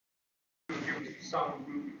sung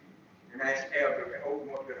group, and ask Elder to open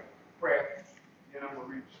up in a prayer. Then I'm going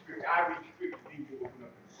to read the scripture. I read the scripture, then you open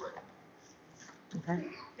up in prayer. Okay.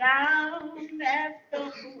 Down at the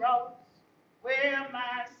cross where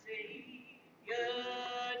my Savior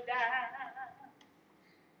died,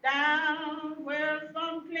 down where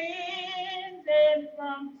from cleansing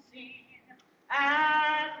from sin I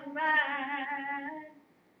cried,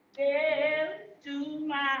 there to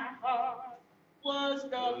my heart was the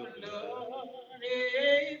bloody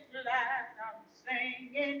flood. I'm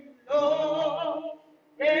singing, Lord,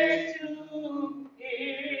 to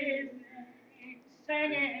His name,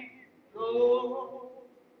 singing, Lord,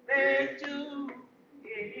 to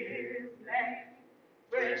His name,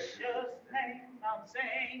 precious name. I'm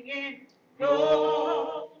singing,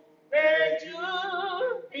 Lord, to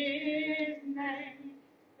His name,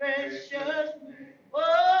 precious name.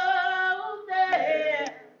 Oh, there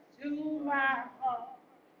to my heart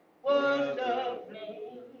was the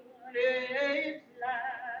bloody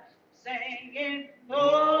flood, singing,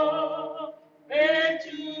 Lord,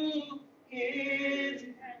 to His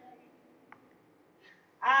name.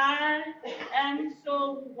 I am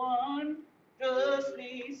so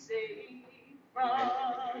wondrously saved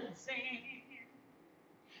from sin.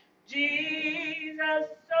 Jesus,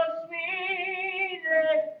 so sweetly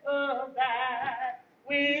abide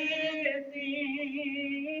within.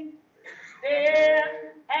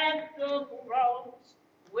 There at the cross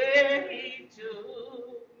where He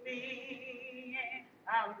took me,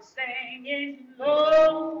 I'm singing,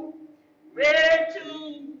 Lord,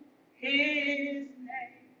 to His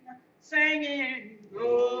name, singing,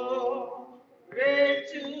 glory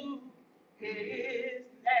to His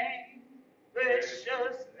name,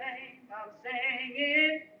 precious name. I'm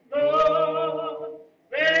singing,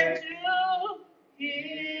 glory to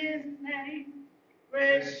His name,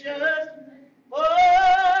 precious name.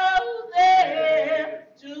 Oh, there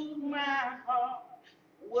to my heart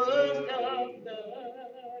was the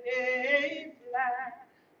bloody flood,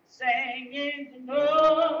 singing,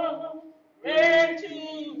 glory to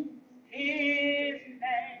His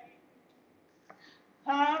name.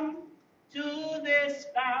 Come to this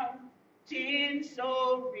fountain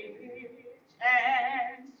so rich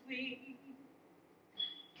and sweet,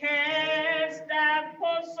 cast out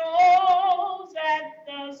for souls at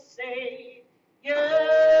the Savior's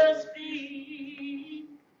feet.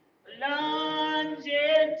 Plunge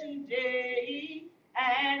in today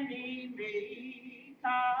and be made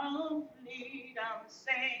complete. I'm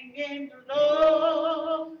singing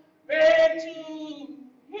glory to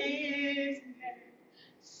His name,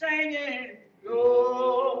 singing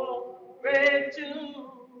glory to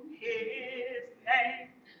His name,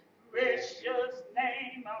 precious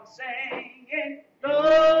name. I'm singing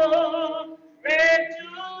glory to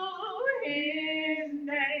His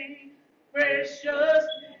name, precious name.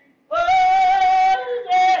 Oh,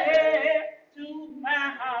 there to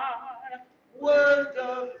my heart was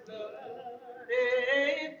the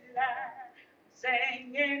bloody flood,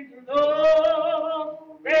 singing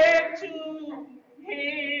glory to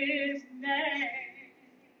His name.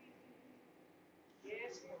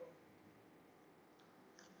 Yes, Lord.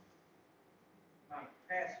 My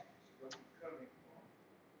passage is going to be coming from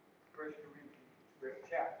 1 Corinthians 12th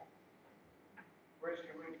chapter. 1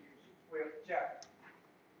 Corinthians 12th chapter.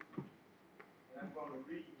 And I'm going to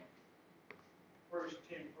read first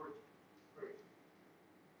 10 verses.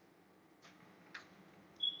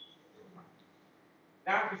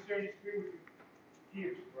 Now concerning spiritual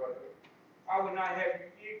gifts, brother, I will not have you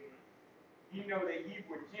ignorant. You know that ye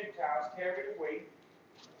were Gentiles carried away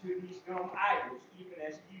to these dumb idols, even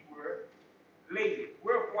as ye were led.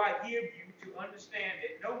 Wherefore I give you to understand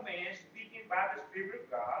that no man speaking by the Spirit of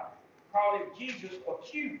God calleth Jesus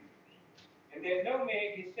accused, and that no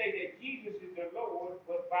man can say that Jesus is the Lord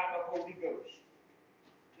but by the Holy Ghost.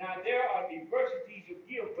 Now there are diversities of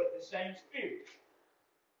gifts, but the same Spirit.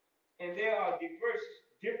 And there are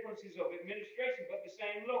differences of administration, but the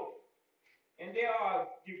same Lord. And there are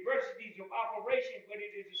diversities of operation, but it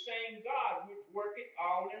is the same God which worketh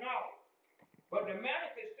all in all. But the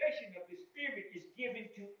manifestation of the Spirit is given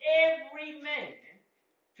to every man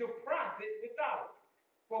to profit without.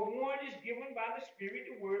 For one is given by the Spirit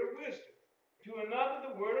the word of wisdom, to another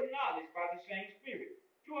the word of knowledge by the same Spirit,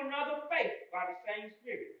 to another faith by the same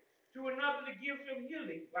Spirit, to another the gift of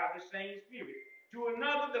healing by the same Spirit, to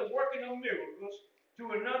another the working of miracles,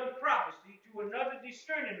 to another prophecy, to another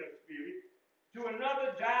discerning of spirit, to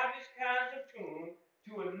another divers kinds of tongues,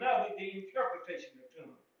 to another the interpretation of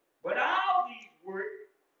tongues. But all these work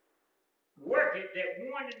it that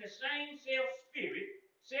one and the same same spirit,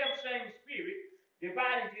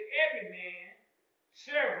 dividing to every man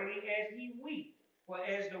severally as he will. For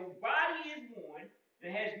as the body is one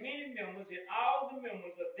and has many members, and all the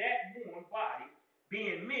members of that one body,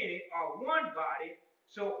 being many, are one body,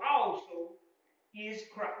 so also is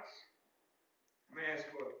Christ. I'm going to ask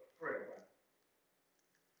for a prayer.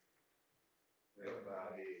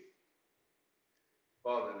 Everybody,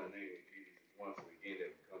 Father, in the name of Jesus, once again that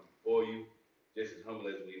we come before you, just as humble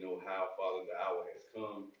as we know how, Father, the hour has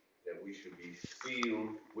come that we should be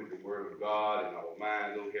sealed with the word of God in our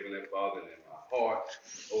minds, oh Heavenly Father, and in our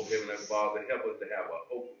hearts. Oh Heavenly Father, help us to have an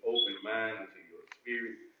open mind unto your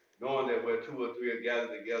spirit, knowing that where two or three are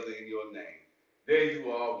gathered together in your name, there you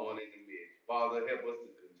are, one in the midst. Father, help us to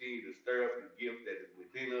continue to stir up the gift that is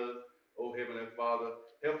within us. Oh Heavenly Father,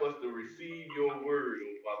 help us to receive your word,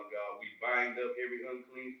 oh Father God. We bind up every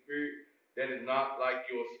unclean spirit that is not like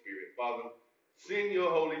your spirit. Father, send your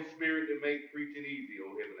Holy Spirit to make preaching easy,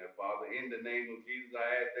 oh Heavenly Father. In the name of Jesus,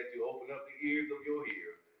 I ask that you open up the ears of your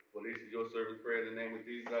hearer. For this is your servant's prayer. In the name of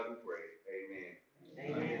Jesus, I do pray. Amen.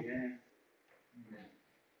 Amen. Amen.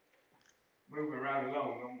 Moving right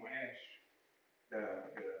along, I'm going to ask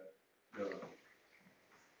the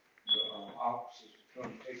officers to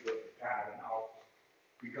come take up the tithe and offering,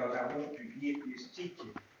 because I want to get this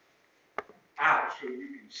teaching out so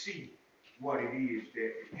you can see what it is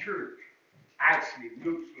that the church actually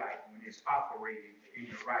looks like when it's operating in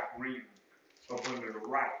the right realm, up under the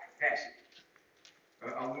right capacity.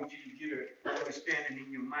 I want you to get an understanding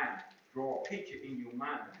in your mind, draw a picture in your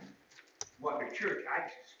mind, what the church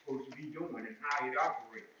actually is supposed to be doing and how it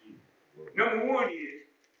operates. Number one is,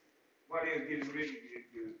 what they're getting ready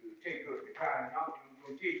to take up the tithe and offering, I'm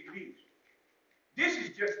going to tell you this. This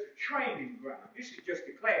is just a training ground. This is just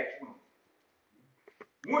a classroom.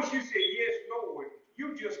 Once you say, yes, Lord,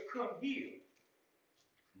 you just come here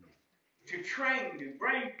to train and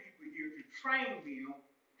bring people here to train them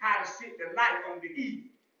how to set the light on the hill.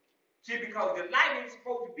 See, because the light ain't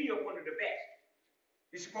supposed to be up under the basket.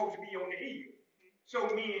 It's supposed to be on the hill so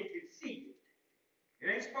men can see it. It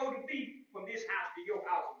ain't supposed to be from this house to your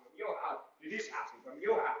house, and from your house to this house, and from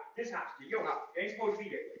your house, this house to your house. It ain't supposed to be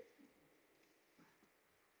that way.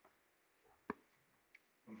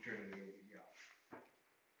 I'm turning it over to y'all.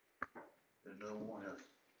 There's no one else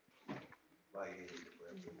like it in the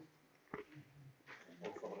presence. Oh,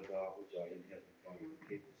 Father God, which art in heaven, Father, we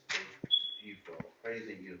give this day to you, Father,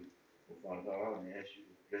 praising you. Oh, Father God, and ask you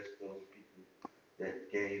to bless those people that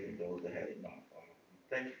gave and those that had it not, Father. We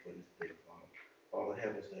thank you for this day, Father. Father,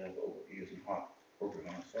 help us to have open ears and hearts, open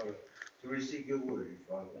hearts, Father, to receive your word,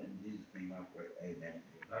 Father. In Jesus' name I pray. Amen.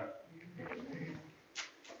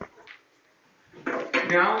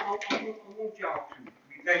 Now, I want y'all to,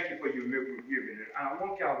 we thank you for your liberal giving, and I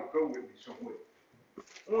want y'all to go with me somewhere.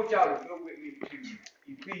 I want y'all to go with me to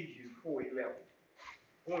Ephesians 4:11.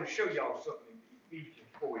 I want to show y'all something in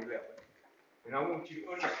Ephesians 4:11. And I want you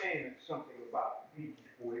to understand something about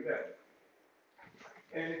Ephesians 4:11.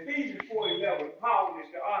 And Ephesians 4:11, Paul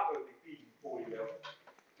is the author of Ephesians 4:11.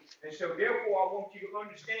 And so therefore I want you to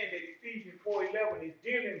understand that Ephesians 4:11 is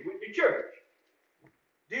dealing with the church.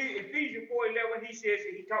 Ephesians 4:11,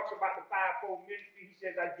 he talks about the fivefold ministry. He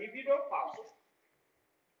says, I give you the apostle.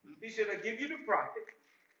 He said, I give you the prophet.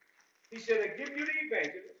 He said, I give you the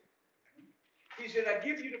evangelist. He said, I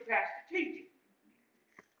give you the pastor teacher.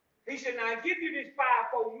 He said, now I give you this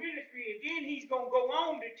fivefold ministry, and then he's going to go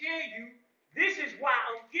on to tell you, this is why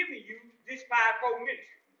I'm giving you this fivefold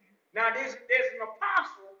ministry. Now there's an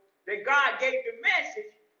apostle that God gave the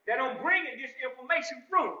message that I'm bringing this information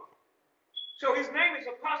from. So his name is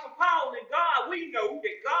Apostle Paul, and God, we know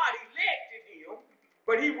that God elected him,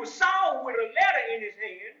 but he was Saul with a letter in his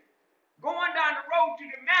hand, going down the road to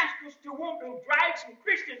Damascus to want to drag some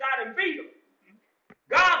Christians out and beat them.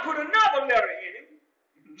 God put another letter in him,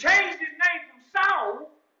 changed his name from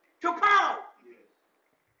Saul to Paul,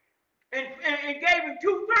 and gave him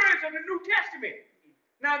 2/3 of the New Testament.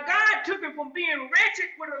 Now God took him from being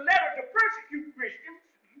wretched with a letter to persecute Christians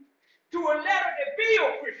to a letter to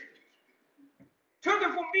build Christians. Took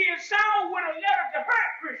him from being Saul with a letter to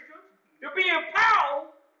hurt Christians to being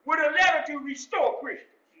Paul with a letter to restore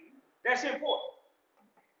Christians. That's important.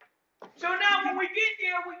 So now when we get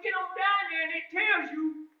there, we get on down there and it tells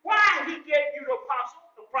you why he gave you the apostle,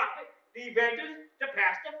 the prophet, the evangelist, the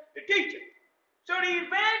pastor, the teacher. So the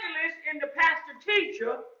evangelist and the pastor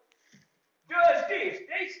teacher does this.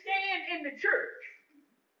 They stand in the church.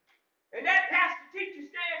 And that pastor teacher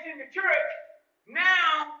stands in the church.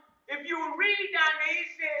 Now, if you read down there, it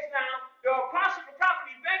says now, the apostle, the prophet,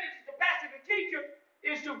 the evangelist, the pastor, the teacher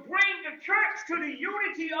is to bring the church to the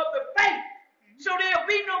unity of the faith. So there'll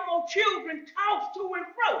be no more children tossed to and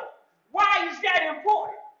fro. Why is that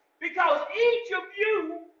important? Because each of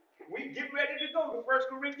you, we get ready to go to 1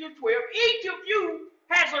 Corinthians 12, each of you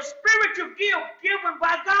has a spiritual gift given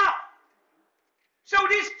by God. So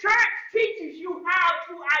this church teaches you how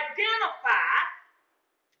to identify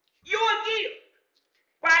your gift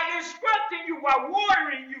by instructing you, by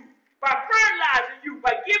watering you, by fertilizing you,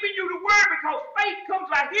 by giving you the word, because faith comes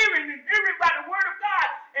by hearing and hearing by the word of God.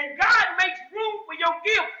 And God makes room for your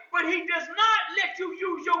gift, but he does not let you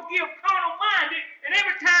use your gift carnal-minded, and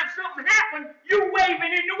every time something happens, you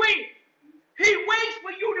waving in the wind. He waits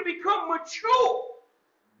for you to become mature.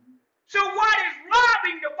 So what is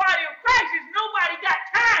robbing the body of Christ is nobody got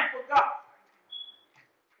time for God.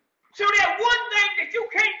 So that one thing that you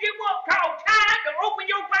can't give up called time to open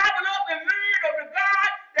your Bible up and learn of the God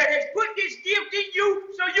that has put this gift in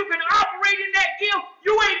you so you can operate in that gift.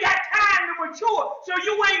 You ain't got time to mature. So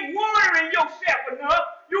you ain't watering yourself enough.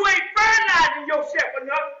 You ain't fertilizing yourself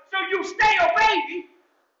enough. So you stay a baby.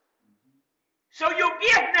 So your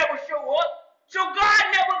gift never show up. So God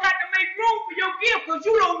never got to make room for your gift because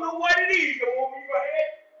you don't know what it is. You want me to go ahead?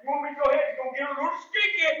 You want me to go ahead? It's going to get a little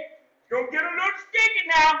sticky. It's going to get a little sticky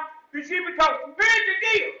now. You see, because here's the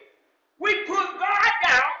deal. We put God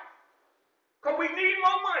down because we need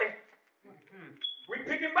more money. We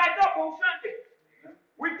pick him back up on Sunday.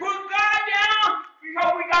 We put God down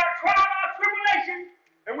because we got a trial or tribulation,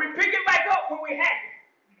 and we pick him back up when we have it.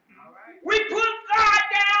 We put God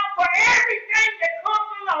down for everything that comes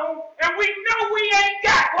along, and we know we ain't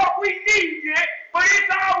got what we need yet, but it's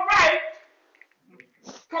all right,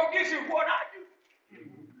 because this is what I do.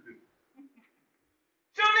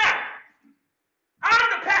 So now,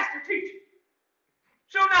 I'm the pastor teacher.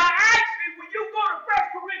 So now, actually, when you go to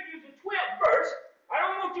 1 Corinthians, the 12th verse, I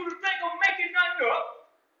don't want you to think I'm making nothing up.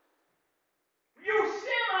 You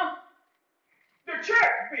center the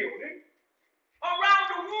church building around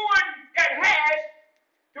the one that has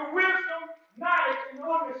the wisdom, knowledge, and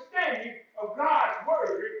understanding of God's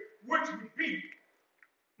word, which would be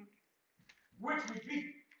 1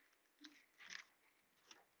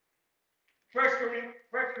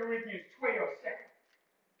 Corinthians 12:7.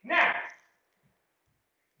 Now,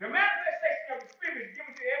 the manifestation of the Spirit is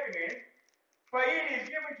given to every man, for it is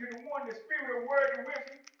given to the one the Spirit of word and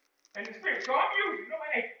wisdom and the Spirit. So I'm using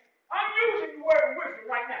the word and wisdom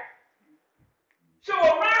right now. So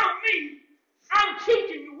around me, I'm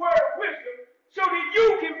teaching the word of wisdom so that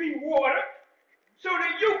you can be watered, so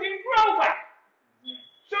that you can grow by it.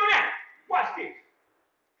 So now, watch this.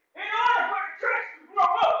 In order for the church to grow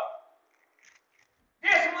up,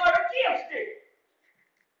 there's some other gifts there.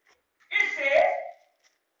 It says,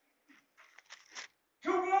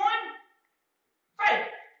 to one, faith.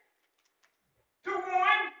 To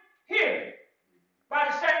one, healing by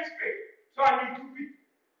the same Spirit. So I need two people.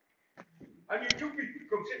 I need two people to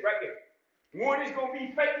come sit right there. One is going to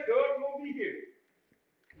be faith, the other is going to be healing.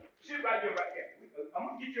 Sit right there, right there. I'm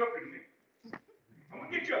going to get you up in a minute.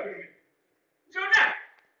 So now,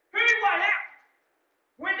 here's what happens.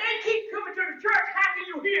 When they keep coming to the church, how can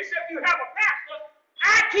you hear except you have a pastor?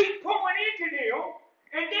 I keep pouring into them,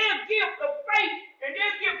 and their gift of faith and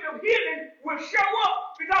their gift of healing will show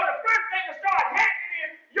up. Because the first thing that starts happening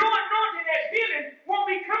is your anointing as healing won't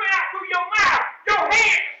be coming out through your mouth. Your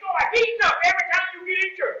hands will start heating up every time you get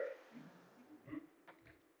in church.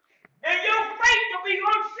 And your faith will be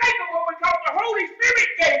unshakable because the Holy Spirit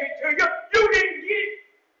gave it to you. You didn't get it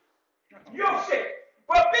yourself.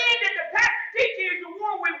 But being that the pastor teacher is the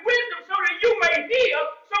one with wisdom so that you may heal,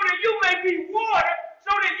 so that you may be watered,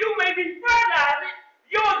 so that you may be fertilized,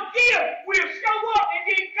 your gift will show up, and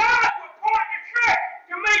then God will part the church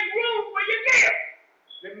to make room for your gift.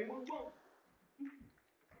 Let me move on.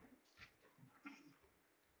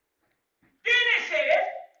 Then it says,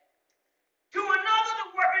 to another the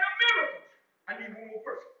working of miracles. I need one more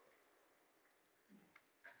person.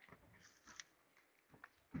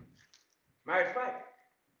 Matter of fact,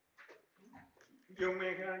 young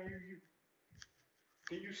man, can I use you?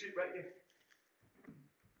 Can you sit right there?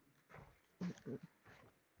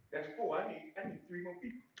 That's 4. I need 3 more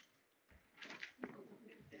people.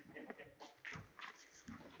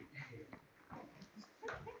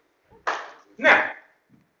 Now,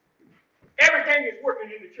 everything is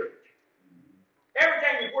working in the church.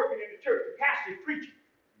 Everything is working in the church. The pastor is preaching.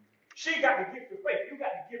 She got the gift of faith. You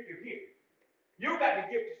got the gift of healing. You got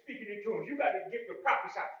the gift of speaking in tongues. You got the gift of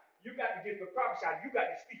prophesying. You got the gift of prophesying. You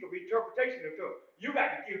got the speak of interpretation of tongues. You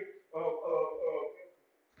got the gift of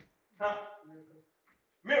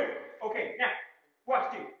miracle. Okay, now,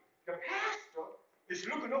 watch this. The pastor is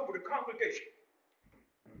looking over the congregation.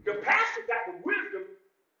 The pastor got the wisdom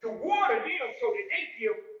to water them so that their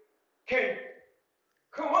gift can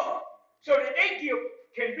come up, so that their gift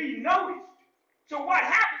can be noticed. So what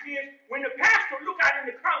happens happens is when the pastor look out in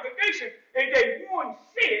the congregation and they one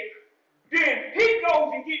sick, then he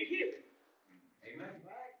goes and get healed. Amen.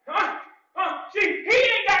 See, he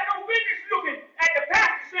ain't got no business looking at the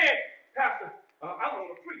pastor saying, Pastor, I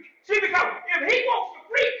want to preach. See, because if he wants to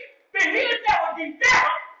preach, then he'll never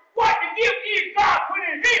develop what the gift is God put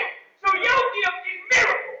in him. So your gift is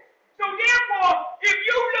miracle. So therefore, if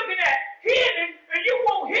you're looking at healing and you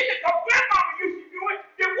want healing because grandmama used to do it,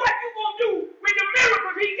 then what you going to do with the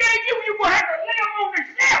miracles he gave you? You're going to have to lay them on the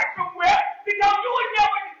shelf somewhere because you will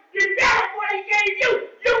never develop what he gave you.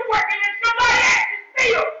 You're working in somebody else's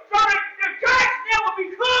field. So the church never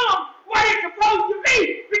becomes what it's supposed to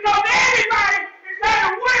be because everybody is trying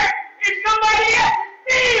to work in somebody else's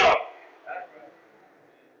field. That's right.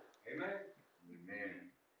 Amen. Amen.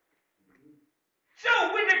 So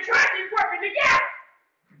when the church is working together,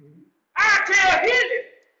 I tell Hilly,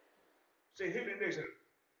 say Hilly, there's a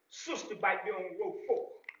sister back there on row 4.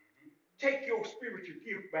 Take your spiritual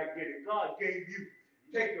gift back there that God gave you.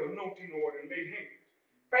 Take the anointing oil and lay hands.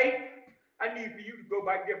 Faith, I need for you to go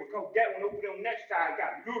back there because that one over there on that side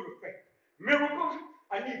got little faith. Miracles,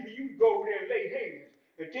 I need for you to go over there and lay hands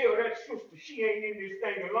and tell that sister she ain't in this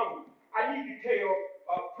thing alone. I need to tell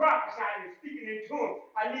prophesying and speaking in tongues.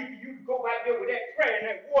 I need for you to go back there with that prayer and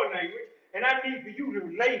that war language, and I need for you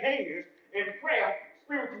to lay hands in prayer,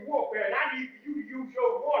 spiritual warfare, and I need for you to use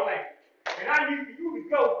your war language. And I need for you to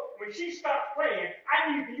go, when she starts praying,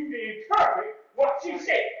 I need for you to interpret what she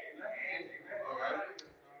said.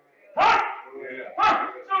 Huh?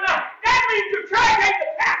 So now, that means the church ain't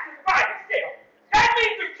the pastor by itself. That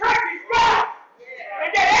means the church is God.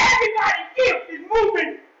 And that everybody's gift is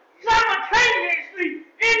moving simultaneously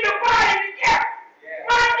in the body together.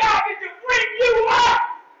 My job is to bring you up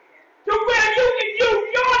to where you can use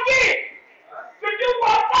your gift to do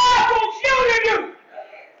what God wants you to do.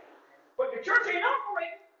 But the church ain't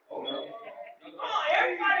operating.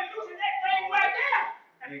 Everybody using that thing right now.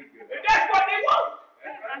 And that's what they want.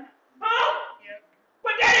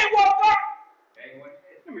 But that ain't what God.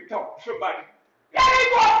 Let me talk to somebody. That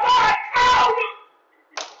ain't what God called them.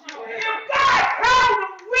 If God called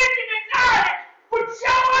them wisdom and knowledge, would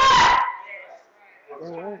show up.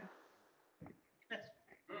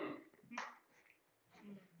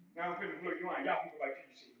 Now I'm finna blow your mind. Y'all can go back to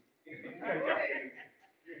your seat.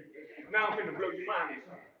 Now I'm finna blow your mind.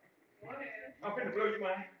 I'm finna blow your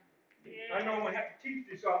mind. I know I'm gonna have to teach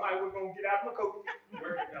this, so I might well gonna get out of my coat. I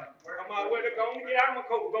might well gonna get out of my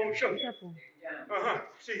coat, gonna show you.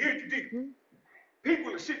 See, here's the deal.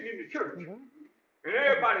 People are sitting in the church, and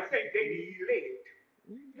everybody think they the elect.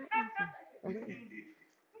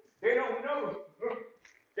 They don't know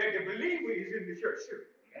that the believer is in the church too.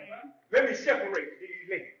 Let me separate the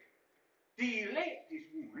elect. The elect is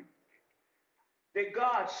one that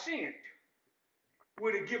God sent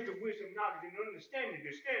with a gift of wisdom, knowledge, and understanding to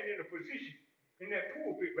stand in a position in that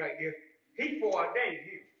pulpit right there. He foreordained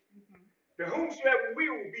him. The whomsoever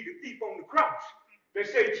will be the thief on the cross. They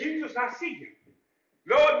say, Jesus, I see you.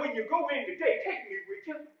 Lord, when you go in today, take me with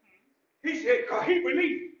you. He said, because he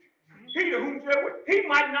believed. He the whomsoever. He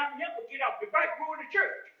might not never get off the back row of the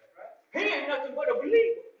church. He ain't nothing but a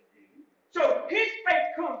believer. So his faith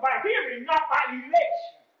comes by hearing, not by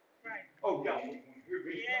election. Right. Oh, y'all want to hear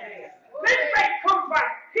me? Yeah. His faith comes by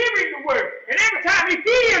hearing the word. And every time he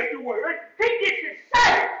hears the word, he gets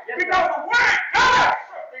excited. Because the word does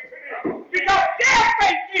something to them. Because their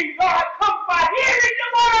faith in God comes by hearing the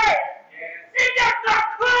word. It does not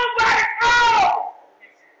come by the call.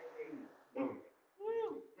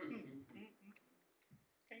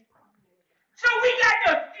 So we got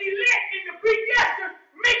the elect and the predestined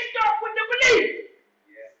mixed up with the believers.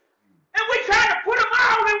 And we trying to put them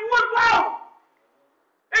all in one bowl.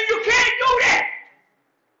 And you can't do that.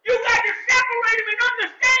 You got to separate them and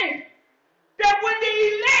understand that when the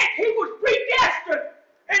elect, he was predestined.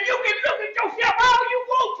 And you can look at yourself all you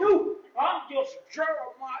want to. I'm just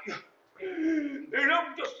Jeremiah. And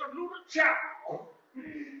I'm just a little child.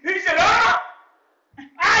 He said,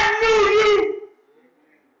 I knew you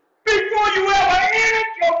before you ever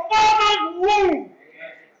entered your mother's womb.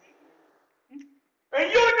 And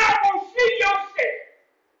you're not going to see yourself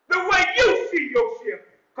the way you see yourself.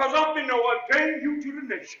 Because I'm going to ordain you to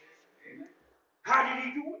the nations. How did he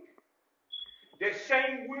do it? That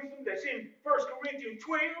same wisdom that's in 1 Corinthians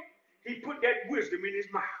 12, he put that wisdom in his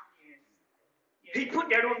mouth. He put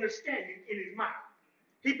that understanding in his mouth.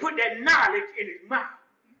 He put that knowledge in his mouth.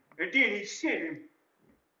 And then he sent him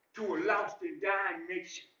to a lost and dying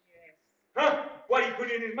nation. Huh? What he put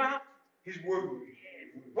in his mouth? His word.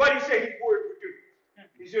 What he said his word would do?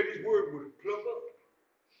 He said his word would plug up,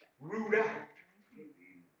 root out,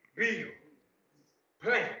 build,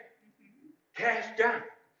 planted, cast down.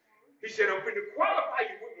 He said, I'm going to qualify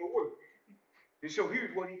you with my word. And so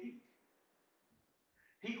here's what he did.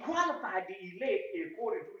 He qualified the elect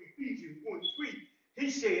according to Ephesians 1:3. He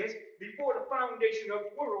says, before the foundation of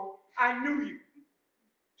the world, I knew you.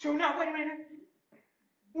 So now, wait a minute.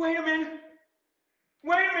 Wait a minute.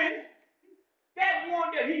 Wait a minute. That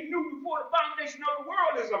one that he knew before the foundation of the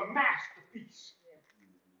world is a masterpiece.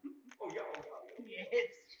 Oh, y'all. Yes.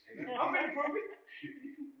 I'm going to prove it.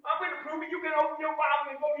 I'm going to prove it. You can open your Bible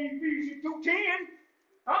and go to Ephesians 2:10.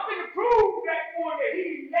 I'm going to prove that one that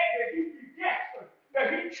he elected, he predestined,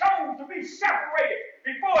 that he chose to be separated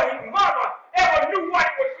before his mother ever knew what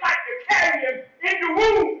it was like to carry him in the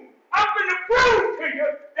womb. I'm going to prove to you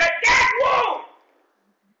that that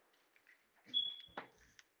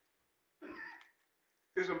one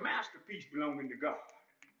is a masterpiece belonging to God.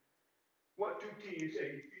 What 2:10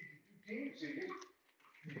 say? Ephesians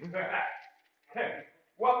 2:10 says.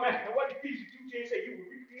 What Ephesians 2:10 say? You were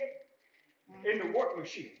recreated in the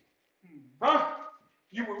workmanship. Huh?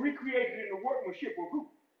 You were recreated in the workmanship of who?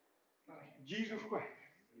 Jesus Christ.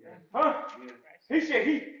 Huh? He said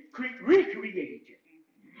he recreated you.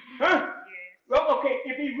 Huh? Well, okay,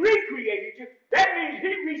 if he recreated you, that means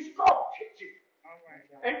he resculpted you.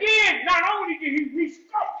 And then, not only did he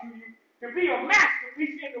resculpt you to be a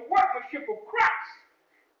masterpiece in the workmanship of Christ,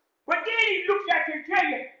 but then he looks at you and tells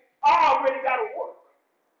you, I already got to work.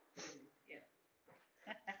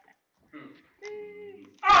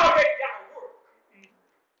 I already got to work.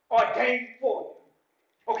 Ordained for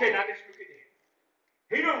you. Okay, now let's look at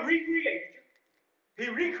that. He done recreated you. He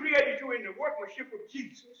recreated you in the workmanship of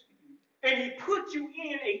Jesus. And he put you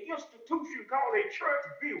in an institution called a church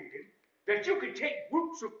building that you could take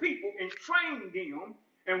groups of people and train them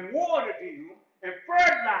and water them and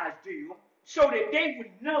fertilize them so that they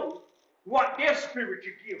would know what their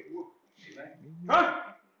spiritual gift was.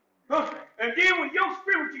 Huh? And then when your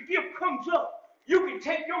spiritual gift comes up, you can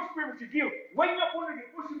take your spiritual gift way up under the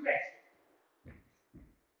bushel basket.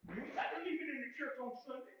 You ain't got to leave it in the church on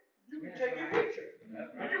Sunday. You can take it with you.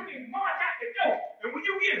 And you can march out the door. And when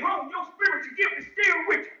you get home, your spiritual gift is still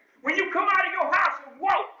with you. When you come out of your house and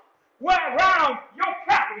walk around your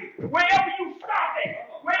property, wherever you stop at,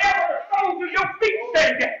 wherever the soles of your feet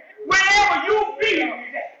stand at, wherever your feet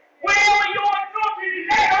is at, wherever your anointing is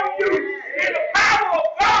at on you, and the power of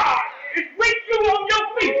God is with you on your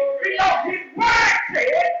feet. Because his word said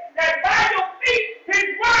that by your feet, his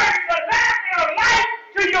word is a lamp and a light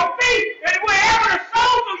to your feet, and wherever the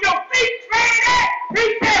soles of your feet tread at, he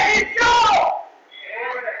said it's yours.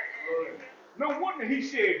 No wonder he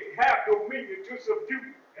said, have dominion to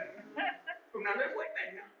subdue. Now let's wait a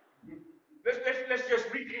minute. Let's just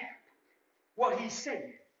recap what he's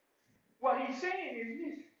saying. What he's saying is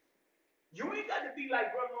this: you ain't got to be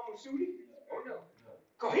like Grandmama Sudie. Oh no,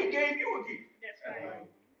 because he gave you a gift. That's right.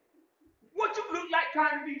 What you look like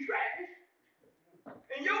trying to be Travis,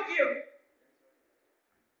 and your gift.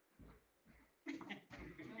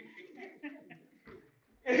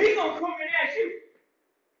 And he gonna come and ask you,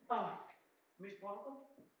 Miss Parker,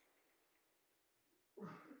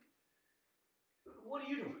 what are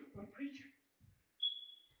you doing? I'm preaching.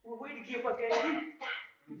 Well, where the gift I gave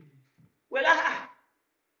you? Well,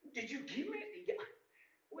 did you give me?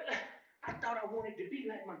 Well, I thought I wanted to be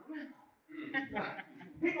like my grandma.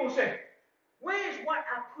 He gonna say, where's what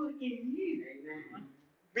I put in you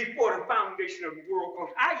before the foundation of the world?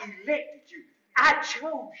 Because I elected you. I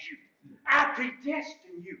chose you. I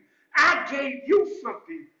predestined you. I gave you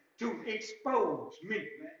something to expose me.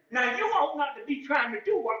 Now, you ought not to be trying to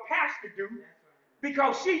do what pastors do,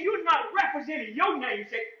 because, see, you're not representing your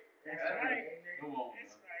namesake. That's right. Come on.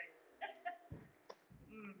 That's right.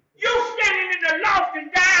 You're standing in the lost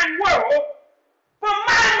and dying world for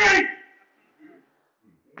my name.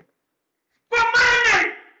 For my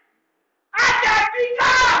name. I got to be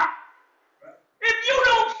God. If you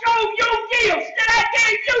don't show your gifts that I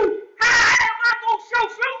gave you, how am I going to show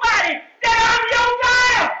somebody that I'm your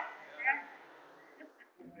God?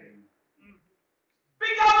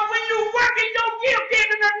 Because when you work in your gift, there's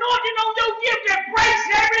an anointing on your gift that breaks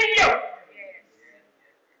every yoke.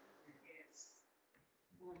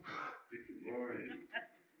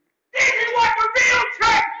 This is what the real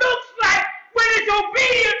church looks like when it's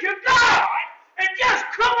obedient to God and just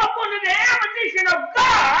come up under the admonition of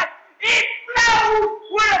God. It flows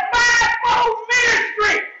with a fivefold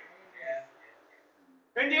ministry.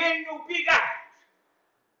 And there ain't no big eyes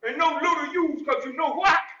and no little U's, because you know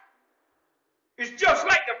what? It's just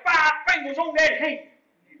like the 5 fingers on that hand.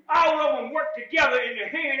 All of them work together and the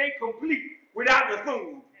hand ain't complete without the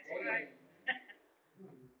thumb.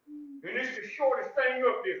 And it's the shortest thing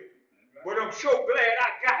up there. But I'm so glad I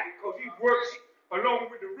got it because he works along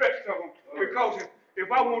with the rest of them. Because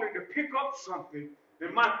if I wanted to pick up something,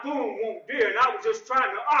 then my thumb won't there, and I was just trying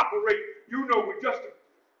to operate, with just a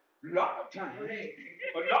lot of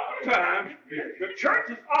times, the church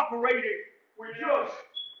is operating with just.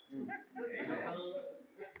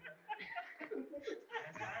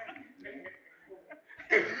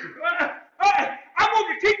 I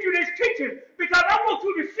want to teach you this teaching because I want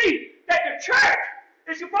you to see that the church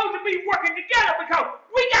is supposed to be working together because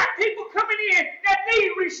we got people coming in that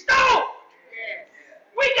need restored.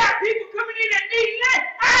 We got people coming in that need that.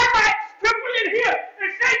 I might cripple in here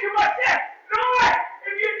and say to myself, Lord,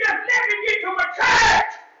 if you just let me get to my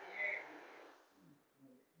church.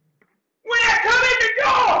 When I come in the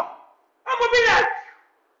door, I'm going to be like,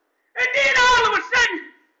 and then all of a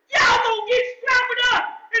sudden, y'all going to get scrambled up.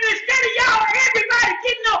 And instead of y'all, everybody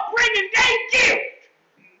getting up bringing their gift.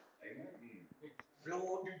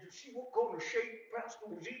 Lord, did you see what kind of shape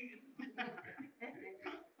Pastor was in?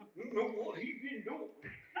 You know what he been doing.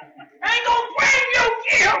 Ain't gonna bring your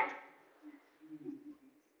gift.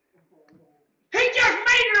 He just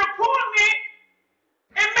made an appointment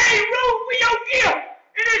and made room for your gift.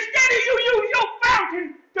 And instead of you use your fountain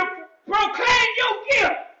to proclaim your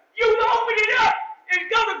gift, you open it up and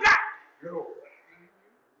go to God. Lord,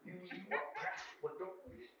 what don't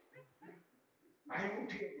I ain't gonna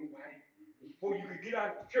tell nobody before you can get out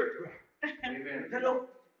of the church. Amen. Hello?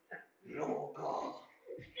 Lord God.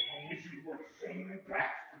 This is what the same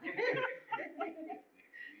pastor.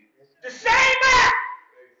 The same man.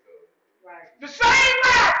 The same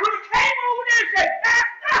man could have came over there and said,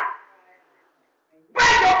 Pastor,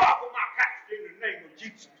 break off of my pastor in the name of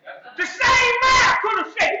Jesus. The same man could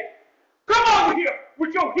have said, come over here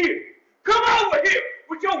with your healing. Come over here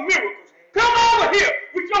with your miracles. Come over here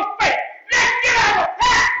with your faith. Let's get out of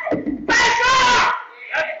pastor. Pastor!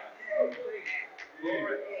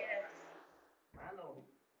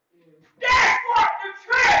 That's what the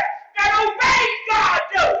church that obeys God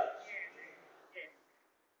does.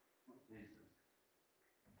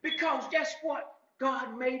 Because that's what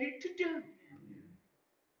God made it to do.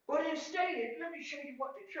 But instead, let me show you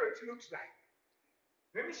what the church looks like.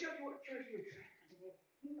 Let me show you what the church looks like.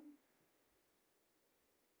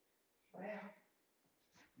 Well,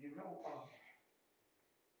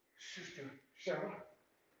 Sister Sarah,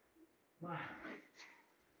 my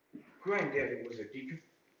granddaddy was a deacon.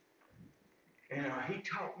 And he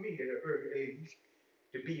taught me at an early age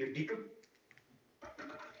to be a deacon.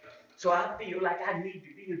 So I feel like I need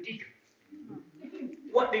to be a deacon.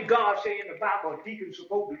 What did God say in the Bible a deacon's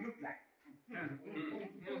supposed to look like?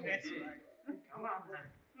 That's right. Come on now.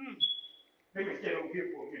 Let me stand over here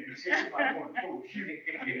for a minute. See if I want to throw a shoe.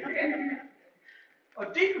 A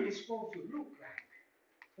deacon is supposed to look like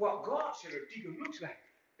what God said a deacon looks like.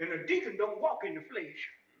 And a deacon don't walk in the flesh.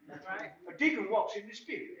 Right. A deacon walks in the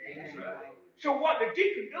spirit. Right. So what the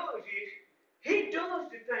deacon does is, he does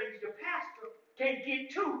the things the pastor can't get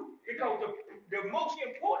to. Because the most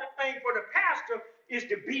important thing for the pastor is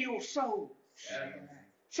to build souls.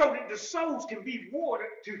 So that the souls can be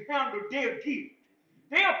watered to handle their gift.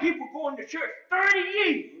 There are people going to church 30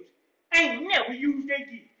 years, ain't never used their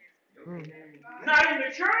gift. Not in the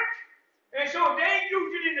church. And so if they ain't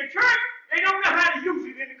use it in the church, they don't know how to use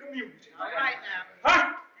it in the community. All right now. Huh?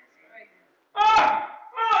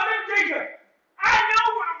 Let me tell you. I know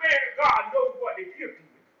when a man of God knows what they give to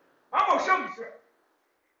you. I'm going to show you something.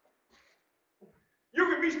 You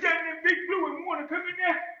can be standing in Big Blue and want to come in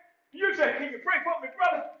there. You say, can you pray for me,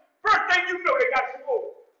 brother? First thing you know, they got some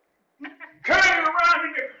oil. Turning around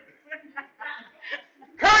in there.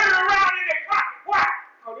 Turning around in their pocket. Why?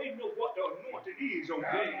 Because they know what the anointing is on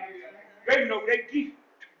them. They know they gift.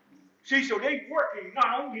 See, so they working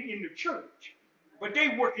not only in the church, but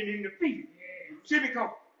they working in the field. See, because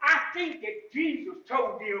I think that Jesus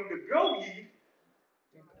told them to go ye.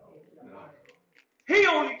 He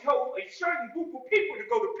only told a certain group of people to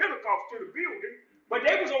go to Pentecost to the building, but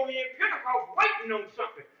they was only in Pentecost waiting on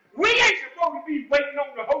something. We ain't supposed to be waiting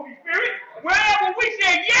on the Holy Spirit. Wherever we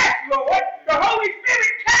say, yes, Lord, the Holy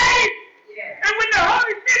Spirit came. Yeah. And when the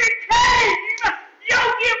Holy Spirit came, your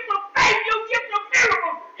gift of faith, your gift of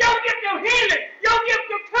miracles, your gift of healing, your gift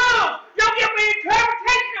of tongues, your gift of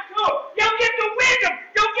interpretation of tongues, your gift of wisdom,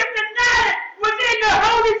 your gift of knowledge was in the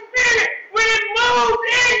Holy Spirit when it moved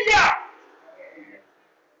in you.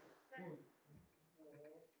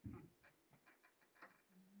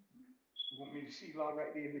 You want me to see law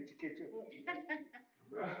right there and let you catch up?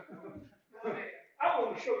 I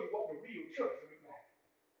want to show you what the real church looks like.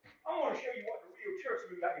 I want to show you what the real church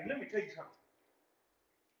looks like. And let me tell you something.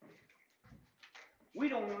 We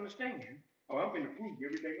don't understand. Oh, I'm going to prove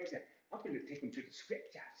everything I said. I'm going to take him to the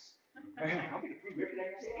scriptures. I'm going to prove everything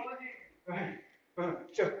I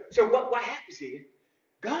say. So what happens is,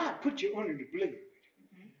 God put you under the blood.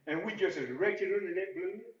 And we just as wretched under that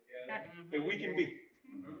blood that we can be.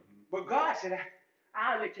 But God said,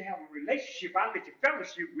 I'll let you have a relationship. I'll let you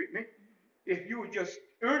fellowship with me if you would just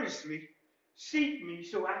earnestly seek me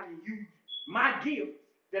so I can use my gift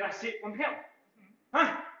that I sent from heaven.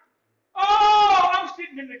 Huh? Oh, I'm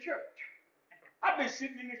sitting in the church. I've been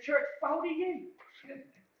sitting in the church 40 years.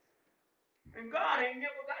 And God ain't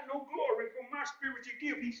never got no glory from my spiritual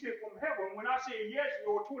gift he sent from heaven when I said yes,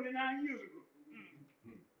 Lord, 29 years ago.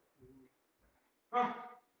 Huh?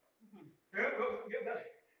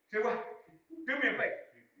 Say what? Do me a favor.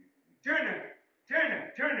 Turn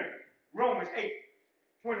to Romans 8,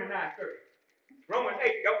 29, 30. Romans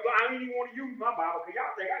 8, I don't even want to use my Bible because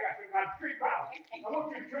y'all think I got about 3 Bibles. I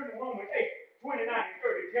want you to turn to Romans 8, 29 and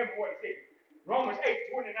 30. Tell me what it says. Romans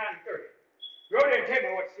 8, 29 and 30. Go there and tell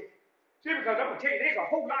me what it says. See, because I'm going to tell you, there's a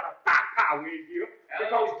whole lot of firepower in here.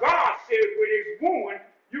 Because God said where there's one,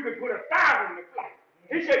 you can put 1,000 to flight.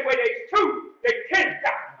 He said where there's 2, there's 10,000.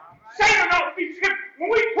 Satan ought to be tripping.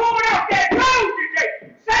 When we pulled out that road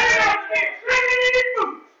today, Satan ought to be tripping in his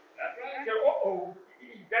boots. That's right. He said,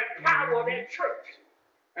 that power of that church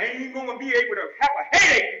ain't even going to be able to have a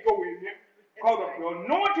headache to go in there. Because the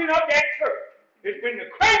anointing of that church has been the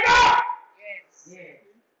crank up. Yes.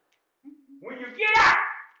 When you get out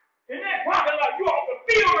in that parking lot, you ought to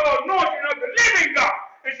feel the anointing of the living God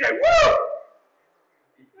and say, woo!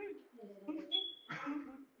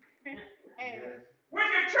 When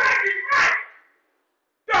the church is right,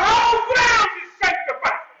 the whole ground is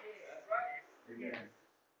sanctified.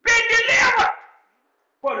 Been delivered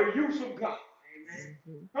for the use of God.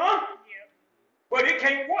 Huh? But it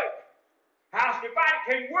can't work. House divided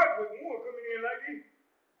can't work with one coming in like this.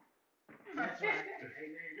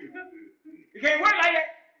 It can't work like that.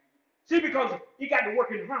 See, because it got to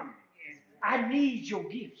work in harmony. I need your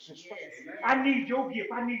gift, sister. I need your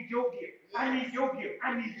gift. I need your gift. I need your gift.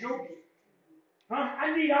 I need your gift. Huh?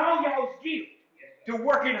 I need all y'all's gifts to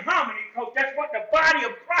work in harmony because that's what the body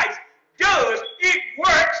of Christ does. It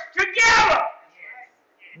works together.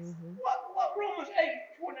 What Romans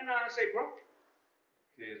 8:29 say, bro? It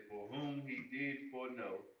says, for whom he did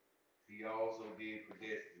foreknow, he also did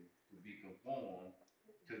predestine to be conformed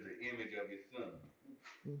to the image of his son,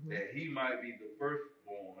 that he might be the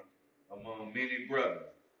firstborn among many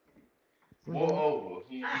brothers. Moreover,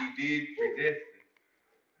 whom he did predestine,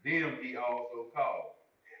 them he also called.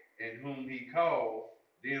 And whom he called,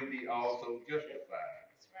 them he also justified.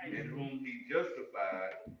 And whom he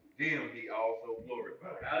justified, them he also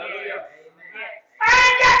glorified. Hallelujah. I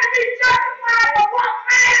ain't got to be justified for what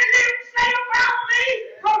man lives say about me,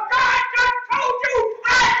 because God just told you I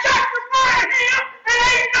justified him, and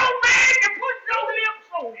ain't no man can put no lips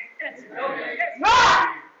on him. God!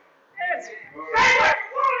 Say what you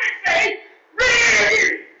want to say, read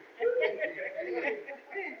it.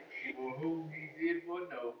 For whom he did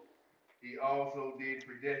foreknow, he also did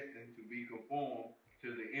predestine to be conformed to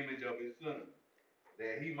the image of his son,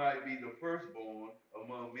 that he might be the firstborn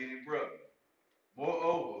among many brothers.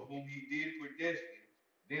 Moreover, whom he did predestine,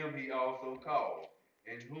 them he also called.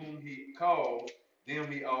 And whom he called,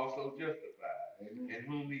 them he also justified. And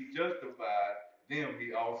whom he justified, them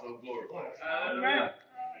he also glorified. Amen.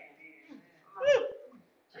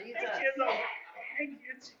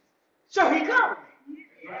 So he called me.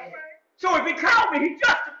 So if he called me, he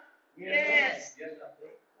justified. Yes.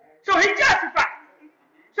 So he justified.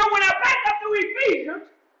 So when I back up to Ephesians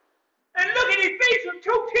and look at Ephesians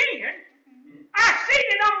 2:10, I see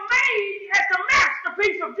that I'm made as the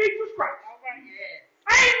masterpiece of Jesus Christ.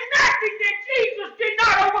 Ain't nothing that Jesus did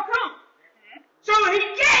not overcome. So he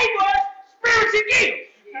gave us spiritual gifts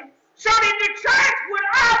so that the church would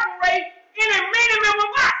operate in a minimum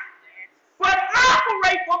of life. But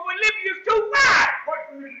operate what Philippians 2:5. What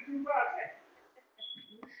Philippians 2:5 says?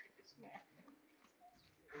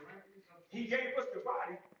 He gave us the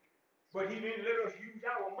body, but he didn't let us use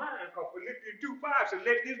our mind, because Philippians 2:5 said,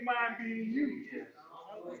 let this mind be in you.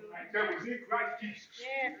 That was in Christ Jesus.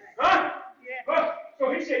 Yes. Huh?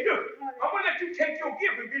 So he said, look, I'm going to let you take your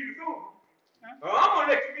gift and be the thumb. I'm going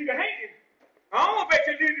to let you be the hand. I'm going to let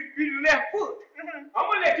you be the left foot. I'm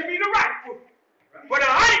going to let you be the right foot. But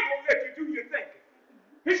I ain't going to let you do your thinking.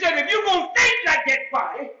 He said, if you're going to think like that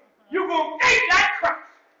body, you're going to think like Christ.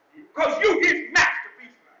 Because you his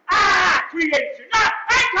masterpiece. I created you. Now,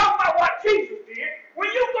 I ain't talking about what Jesus did. When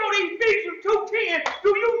you go to Ephesians 2:10, do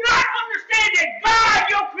you not understand that God,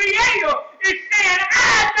 your creator, is saying,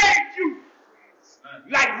 I made you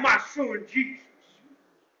like my son Jesus?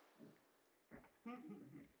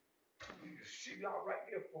 y'all right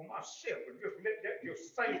there for myself and just let that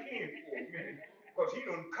just sink in for a minute. Because he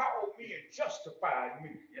done called me and justified me.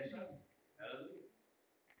 Yes, sir. Hallelujah.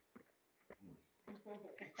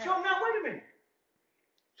 So now wait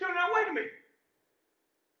a minute.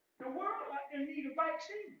 The world like in need of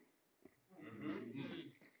vaccine.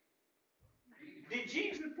 Did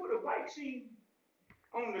Jesus put a vaccine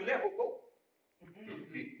on the level boat?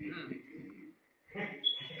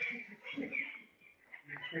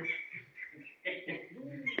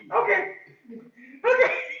 Okay.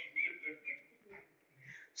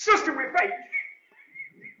 Sister with faith.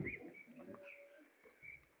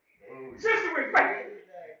 Sister with faith.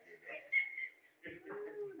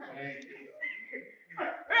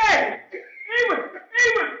 Hey, even the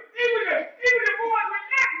boy with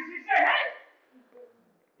leprosy say, hey,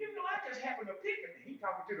 you know, I just happened to pick it. He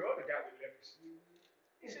talking to the other guy with leprosy.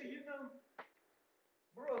 He said, you know,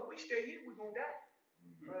 bro, if we stay here, we're gonna die.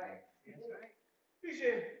 Right. That's right. He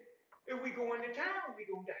said, if we go into town, we're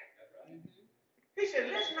gonna die. That's right. He said,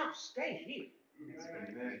 let's not stay here.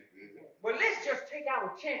 Right. But let's just take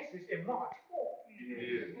our chances and march forward.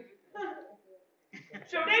 Yeah.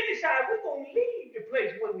 So they decide we're going to leave the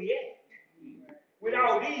place where we at with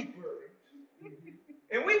all these burdens.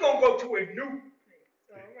 And we're going to go to a new place.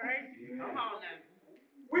 All right. Come on now.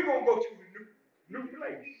 We're going to go to a new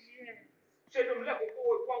place. Yeah. Said them leper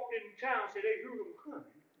boys walked in town, said they heard them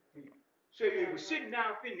coming. Said they were sitting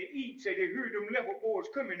down finna eat, said they heard them leper boys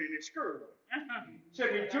coming and they scared them.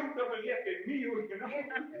 Said they jumped up and left their meal, you know.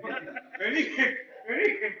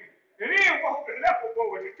 and then walked the leper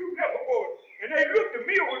boys, the two leper boys, and they looked, the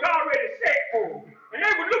meal was already set for them. And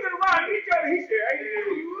they were looking around at each other. He said, ain't it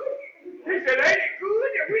good? He said, ain't it good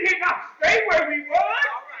that we did not stay where we was,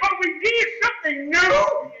 but we did something new?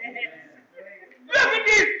 Look at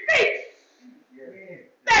these feet.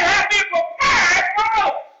 They have been prepared for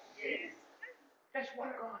us. That's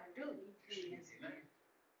what God does.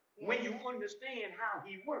 When you understand how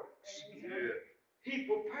he works, he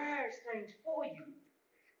prepares things for you.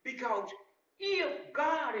 Because if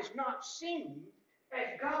God is not seen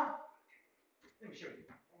as God, let me show you.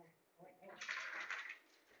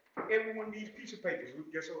 Every one of these pieces of papers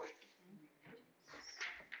look just alike.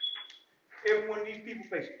 Every one of these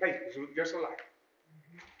papers look just alike.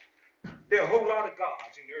 There are a whole lot of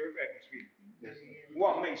gods in the earth atmosphere.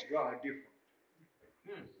 What makes God different?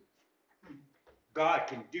 God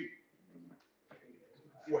can do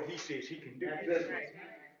what he says he can do.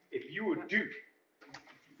 If you would do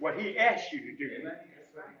what he asks you to do.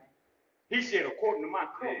 He said, according to my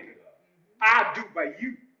covenant, I'll do by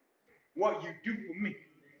you what you do for me.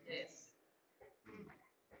 Yes.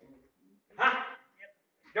 Huh?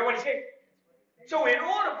 That's what he said. So in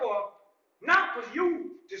order for, not for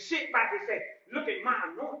you to sit back and say, look at my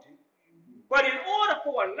anointing, but in order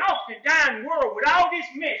for a lost and dying world with all this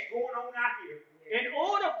mess going on out here, in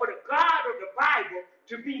order for the God of the Bible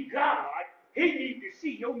to be God, he needs to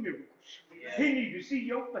see your miracles. Yes. He needs to see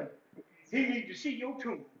your faith. He needs to see your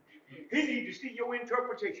tomb. He needs to see your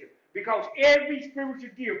interpretation. Because every spiritual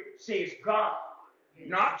gift says God.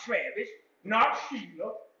 Not Travis, not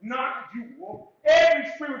Sheila, not Jewel. Every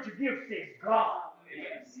spiritual gift says God.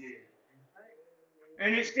 Yes.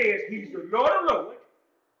 And it says he's the Lord of Lords.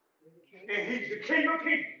 And he's the King of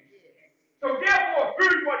Kings. So therefore,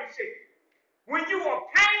 here's what he said. When you are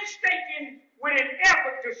painstaking with an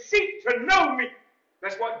effort to seek to know me,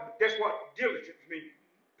 that's what diligence means.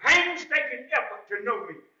 Painstaking effort to know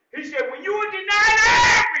me. He said, when you are denying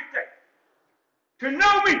everything to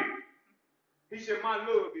know me, he said, my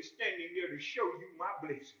love is standing there to show you my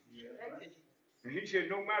blessing. Yeah. And he said,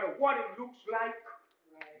 no matter what it looks like,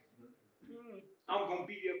 I'm going to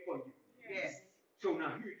be there for you. Yes. So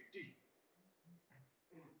now here's the deal.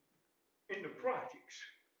 In the projects,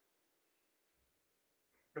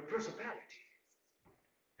 the principality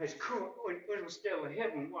has come in a stellar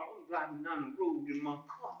heaven while I'm driving down the road in my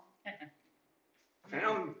car. And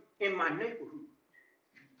I'm in my neighborhood.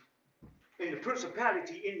 And the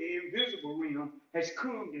principality in the invisible realm has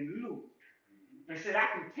come and looked and said, I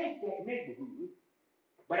can take that neighborhood,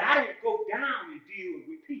 but I don't go down and deal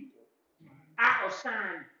with people. I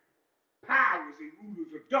assign powers and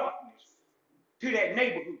rulers of darkness to that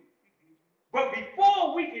neighborhood. But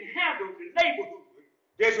before we can handle the neighborhood,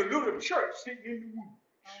 there's a little church sitting in the woods.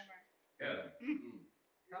 Yeah.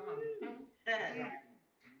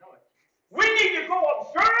 We need to go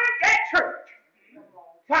observe that church.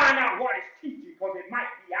 Find out what it's teaching, because it might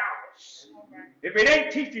be ours. If it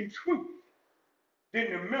ain't teaching truth,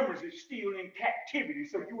 then the members is still in captivity,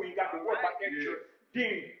 so you ain't got to worry about that church.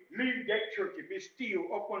 Then leave that church if it's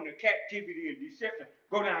still up under captivity and deception.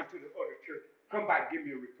 Go down to the other church. Come back and give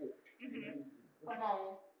me a report. Come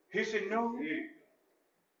on. He said, no.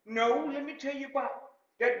 No, let me tell you about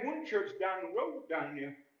that one church down the road down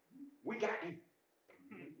there. We got him.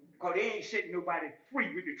 Because they ain't setting nobody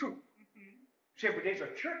free with the truth. Said, but there's a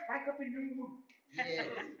church back up in the woods. Yes.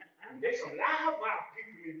 There's some loud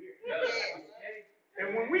people in there. Yes.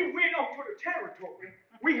 And when we went on to the territory,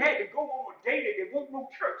 we had to go on a day that there wasn't no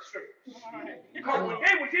church service. Because when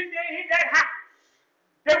they was in there in that house,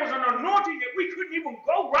 there was an anointing that we couldn't even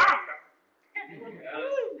go round them.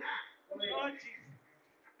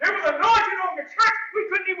 There was an anointing on the church, we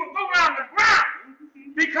couldn't even go around the ground.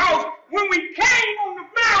 Because when we came on the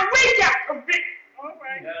ground, we got convicted. All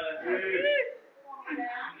right.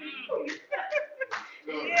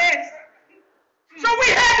 Yes. So we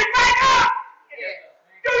had to back up. Yes.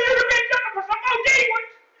 So you'd have been looking for some more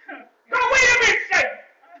demons. So we'd have been safe.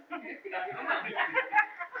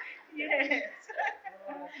 Yes.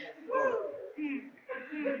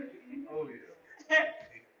 Oh, yeah.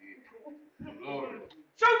 Glory.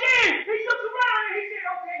 So then he looked around and he said,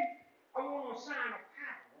 okay, I want to sign a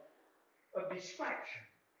power of distraction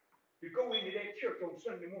to go into that church on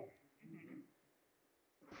Sunday morning.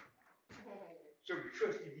 So the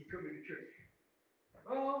trustee, he come into church.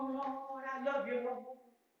 Oh, Lord, I love you, Lord.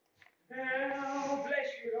 Oh, bless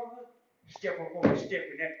you, Lord. Step up on the step,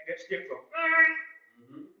 and that step up.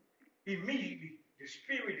 Immediately, the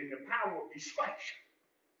spirit and the power of distraction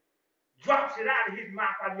drops it out of his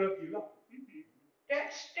mouth. I love you, Lord.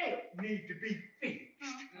 That step needs to be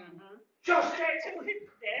fixed. Just that quick.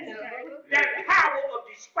 That power of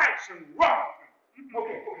distraction robbed him.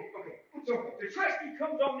 Okay. So the trustee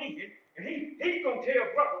comes on in, and he's going to tell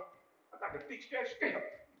brother, I got to fix that step.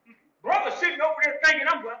 Brother sitting over there thinking,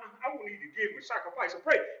 I won't need to give him a sacrifice of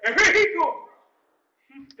praise. And here he goes.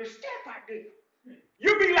 The step I did.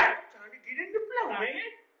 You be like, trying to get in the flow, man.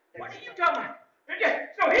 What are you talking about?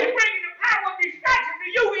 So he's bringing the power of distraction to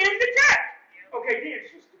you in the church. Okay, then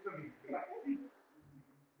sister comes into the back.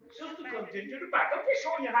 Sister comes into the back. I'm just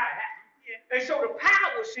showing you how it happens. And so the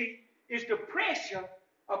power, see, is the pressure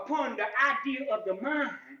upon the idea of the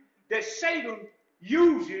mind that Satan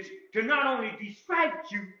uses to not only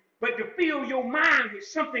distract you, but to fill your mind with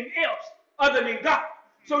something else other than God.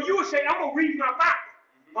 So you would say, I'm going to read my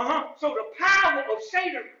Bible. So the power of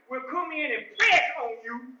Satan will come in and press on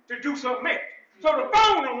you to do something else. So the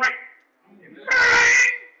phone will ring.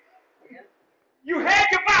 You had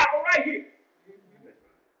your Bible right here.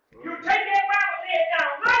 You take that Bible, lay it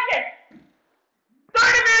down right there.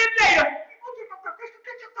 30 minutes later,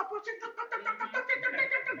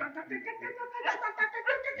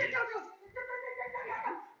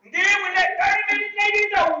 and then when that 30 minutes later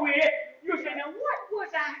is over with, you say, now what was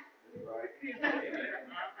I?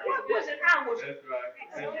 What was it I was? That's right.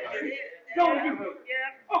 Don't you?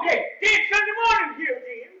 Okay, then Sunday morning here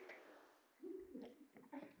again.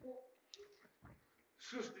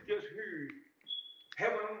 Sister just heard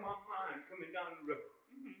heaven on my mind coming down the road.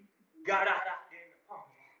 Got out there in the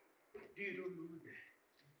parking lot. Did a little bit.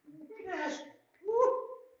 Yes.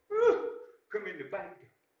 Come in the back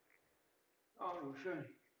door. All of a sudden.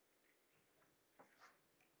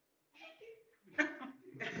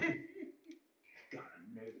 Got a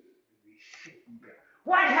nerve to be sitting there.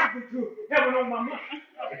 What happened to heaven on my mind?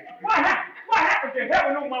 What happened to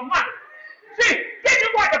heaven on my mind? See, this is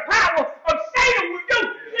what the power of Satan will do.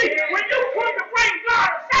 See, when you come to bring God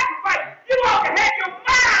a sacrifice, you ought to have your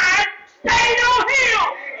mind stayed on Him.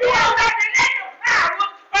 You ought not to let the power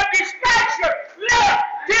of distraction, love,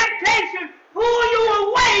 temptation pull you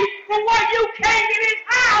away from what you came in His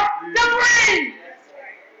house to bring.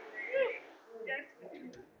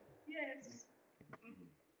 Yes.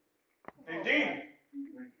 And then,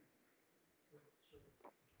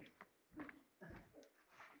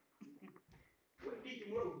 what Deacon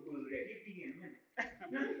Rosewood at? He'll be in a minute.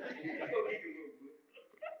 Let's go Deacon Rosewood.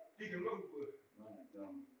 Deacon Rosewood.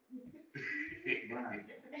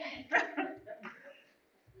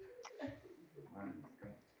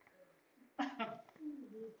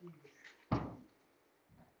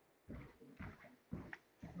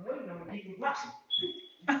 Wait on Deacon Blossom.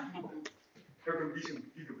 There can be some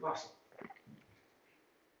Deacon Blossom.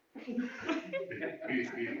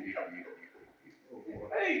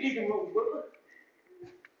 Hey, Deacon Rosewood.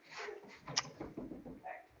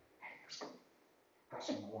 Got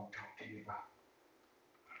something I want to talk to you about.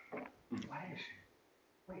 Why is it?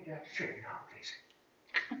 We got to straighten out this.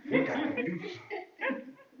 We got to do something.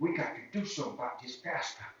 We got to do something about this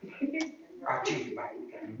pastor. I'll tell you about it. We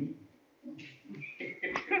got to meet.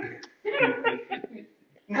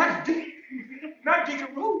 Not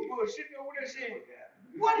Deacon Rosewood sitting over there saying,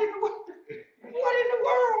 what in the world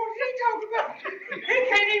is he talking about? He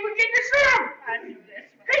can't even get the sermon. I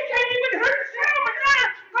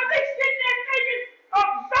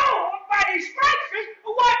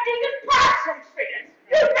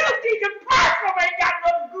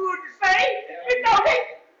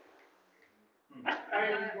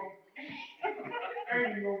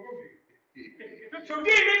gonna go there. So then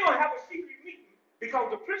they're gonna have a secret meeting because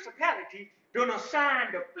the principality done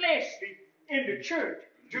assign the fleshly in the church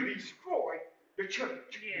to destroy the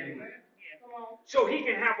church. Yeah. Yeah. So he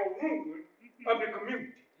can have a ruler of the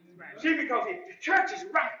community. See, because if the church is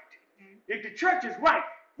right,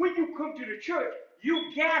 when you come to the church,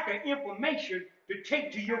 you gather information to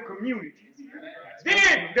take to your community.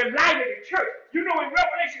 Then the light of the church, you know,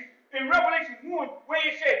 in Revelation 1, where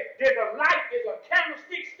it says there's a light, there's a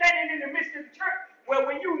candlestick standing in the midst of the church. Well,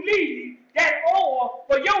 when you leave, that oil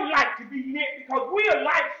for your light to be lit, because we are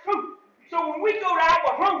lights too. So when we go to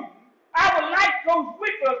our home, our light goes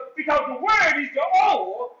with us because the word is the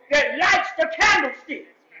oil that lights the candlestick.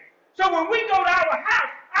 So when we go to our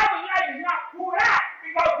house, our light is not poured out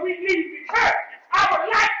because we leave the church. Our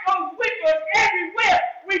light goes with us everywhere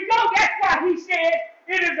we go. That's why he said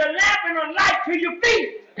it is a lamp and a light to your feet.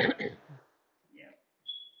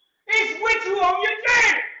 It's with you on your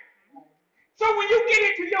journey. So when you get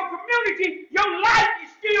into your community, your light is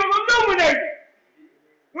still illuminated.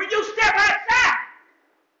 When you step outside,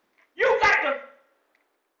 you got to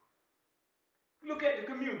look at the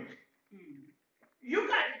community. You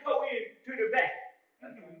got to go into the back.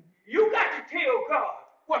 You got to tell God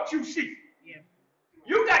what you see.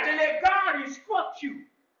 You got to let God instruct you.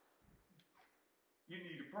 You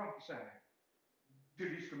need to prophesy to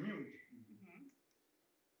this community.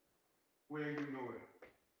 Well, you know it.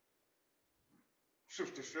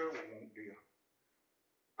 Sister Sarah won't there.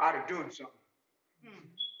 I'd have done something.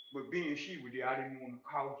 But being she was there, I didn't want to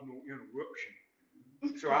cause no interruption.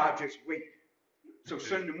 So I just wait. So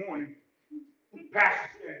Sunday morning, Pastor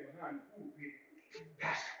standing behind the pulpit.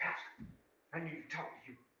 Pastor, I need to talk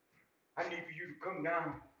to you. I need for you to come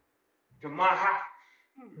down to my house.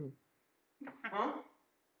 Huh?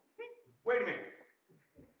 Wait a minute.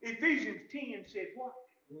 Ephesians 10 said what?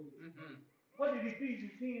 What did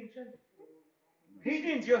Ephesians 10 say? He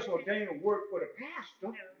didn't just ordain a work for the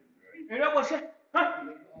pastor. And that was it. Huh?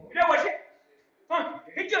 That was it. Huh?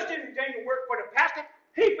 He just didn't ordain the work for the pastor.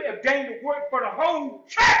 He ordained the work for the whole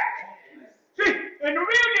church. See, and the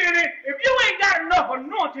real deal is, if you ain't got enough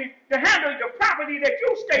anointing to handle the property that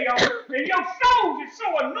you stay on, and your soul is so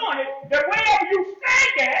anointed that wherever you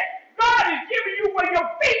stand at, God is giving you where your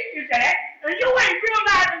feet is at, and you ain't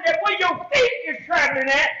realizing that where your feet is traveling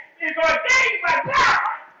at is ordained by God.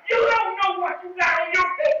 You don't know what you got on your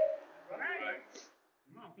feet.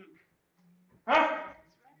 Huh?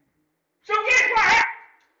 So guess what happened?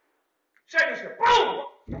 Satan said,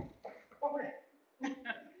 boom! What was that?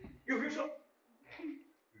 You hear something?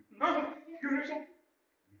 Huh? You hear something?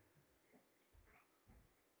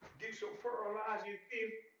 Get so paralyzed in fear,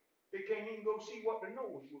 they can't even go see what the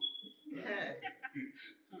noise was.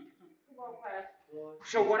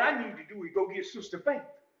 So what I need to do is go get Sister Faith.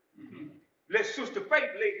 Let Sister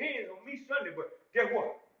Faith lay hands on me Sunday, but guess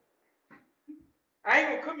what? I ain't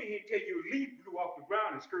gonna come in here and tell you a leaf blew off the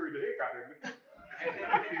ground and scurried the heck out of me.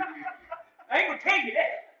 I ain't gonna tell you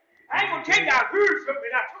that. I ain't gonna tell you I heard something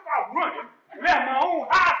and I took off running, left my own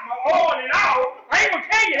house, my all and all. I ain't gonna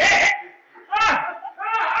tell you that.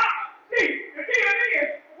 See, the deal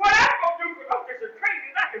is, what I'm gonna do, because it's as crazy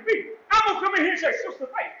as I can be, I'm gonna come in here and say, Sister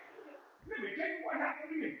Faith, let me tell you what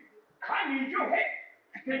happened to me. I need your help.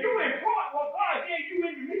 Can you impart what God gave you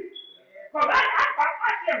into me? Because I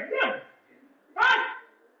just running. Huh?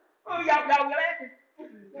 Oh, y'all laughing.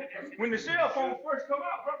 When the cell phone first come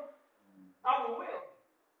out, brother, I was well.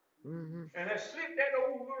 And I slipped that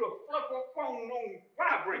old little fluff phone on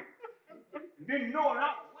vibrate. Didn't know it,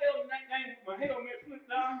 I was well, and that thing, my helmet flipped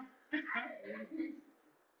down.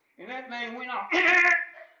 And that thing went off.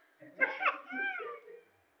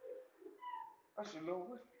 I said, Lord,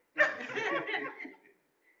 what?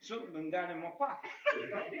 Something got in my pocket. I'm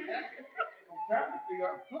trying to figure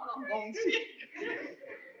out what I'm going to see.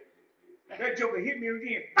 That joker hit me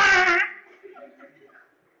again.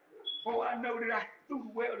 Oh, I know that I threw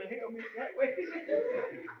well the helmet that way.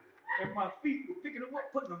 And my feet were picking them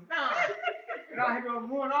up, putting them down. And I had to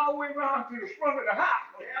run all the way around to the front of the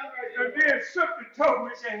house. And then something told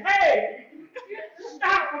me, said, hey,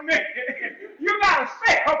 stop a minute. You got a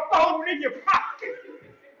cell phone in your pocket.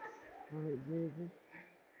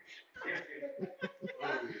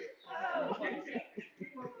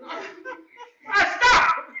 I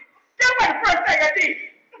stopped. That was the first thing I did.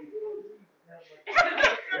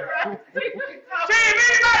 See, if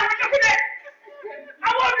anybody was looking at, I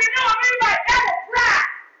want to know if anybody ever cried.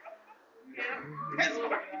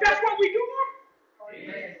 That's what we do.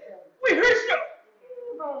 We hear stuff.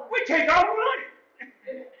 We take our running.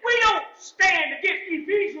 We don't stand against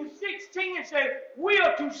Ephesians 6:10 and say we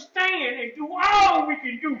are to stand and do all we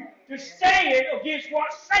can do to stand against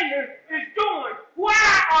what Satan is doing. Why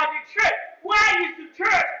is the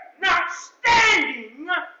church not standing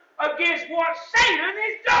against what Satan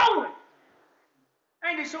is doing?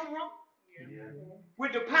 Ain't there something wrong? Yeah.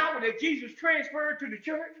 With the power that Jesus transferred to the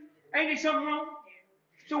church? Ain't there something wrong?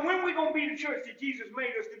 So when we going to be the church that Jesus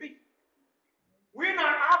made us to be? We're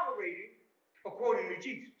not operating according to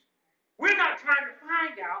Jesus. We're not trying to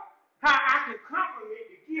find out how I can complement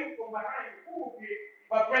the gift from behind the pulpit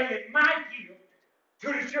by bringing my gift to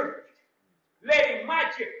the church. Letting my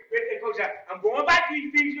gift, because I'm going back to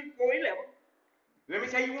Ephesians 4:11. Let me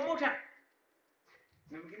tell you one more time.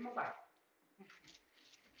 Let me get my Bible.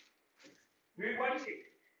 Here's what he says.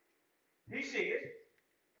 He says,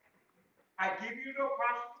 I give you the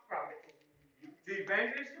apostle, the prophet, the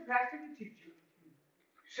evangelist, the pastor, the teacher,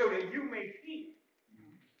 so that you may heal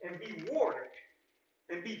and be watered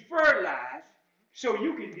and be fertilized so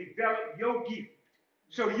you can develop your gift,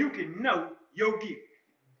 so you can know your gift.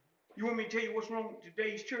 You want me to tell you what's wrong with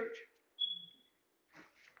today's church?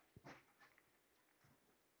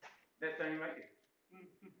 That thing right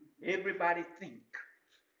there. Everybody think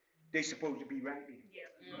they're supposed to be right there.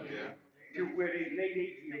 Yeah. To where they lay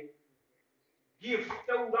their gifts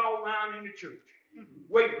stowed all around in the church,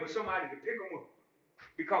 waiting for somebody to pick them up.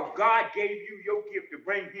 Because God gave you your gift to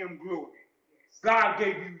bring him glory. God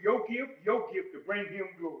gave you your gift to bring him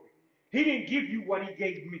glory. He didn't give you what he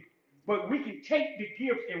gave me. But we can take the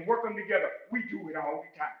gifts and work them together. We do it all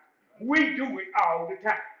the time. We do it all the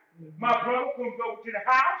time. My brother comes over to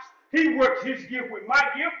the house. He works his gift with my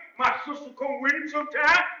gift. My sister comes with him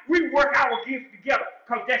sometimes. We work our gifts together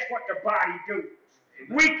because that's what the body does.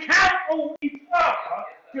 We count on each other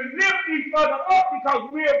to lift each other up because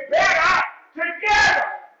we're better together.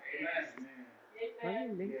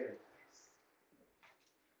 Amen.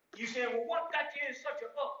 You saying, well, what got you in such an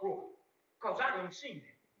uproar? Because I done seen it.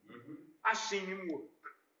 I seen him work.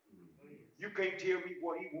 You can't tell me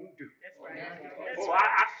what he won't do. That's right.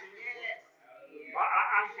 I seen him work.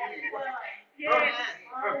 I seen him work.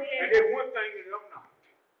 And there's one thing that I'm not.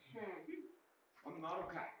 I'm not a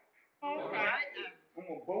coward. I'm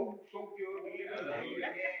a bold soldier of the enemy.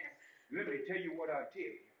 Let me tell you what I tell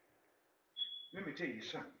you. Let me tell you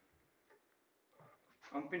something.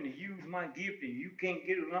 I'm finna use my gift and you can't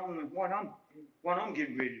get along with what I'm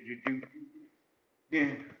getting ready to do.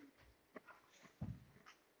 Then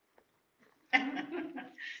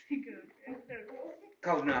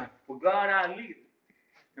because now, for God I live,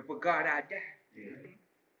 and for God I die. Yeah.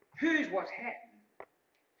 Here's what's happening.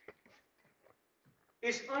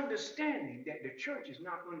 It's understanding that the church is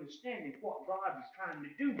not understanding what God is trying to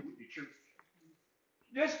do with the church.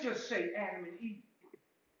 Let's just say Adam and Eve.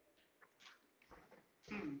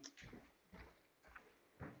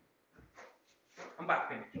 I'm about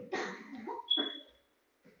to finish.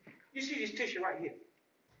 You see this tissue right here?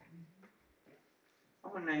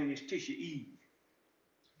 I'm going to name this tissue Eve.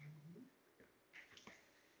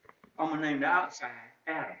 I'm going to name the outside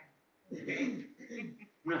Adam.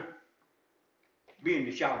 Now, being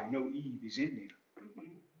that y'all know Eve is in there.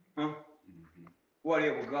 Huh?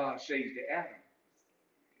 Whatever God says to Adam,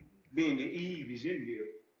 being that Eve is in there,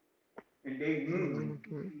 and they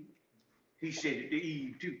he said it to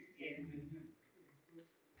Eve too.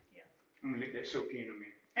 I'm going to let that soak in a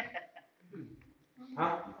minute.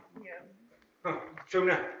 Huh? Huh? So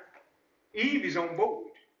now, Eve is on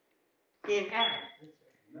board in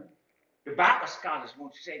Adam. The Bible scholars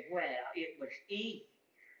want to say, well, it was Eve.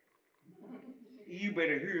 You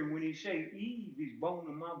better hear him when he say, Eve is bone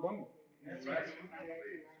of my bone. That's right.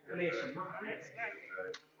 Flesh of my flesh.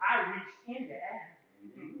 I reached into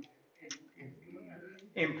Adam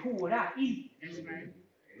and pulled out Eve.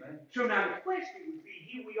 So now the question would be,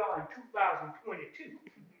 here we are in 2022.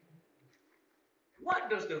 What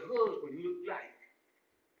does the husband look like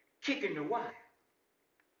kicking the wife?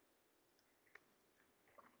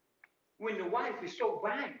 When the wife is so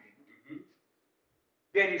binding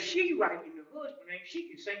that if she right and the husband ain't, she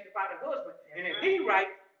can sanctify the husband. And if he right,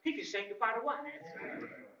 he can sanctify the wife.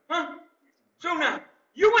 Huh? So now,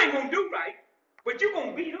 you ain't going to do right, but you're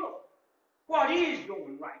going to beat up what is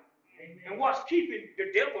going right. And what's keeping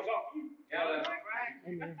the devils off you.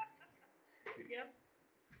 Amen.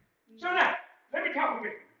 So now, let me talk a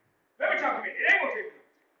minute. It ain't going to take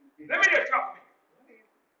me. Let me just talk a minute.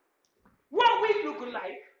 What we look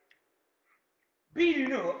like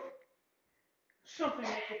beating up something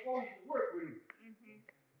that's supposed to work with me.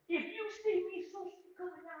 If you see me so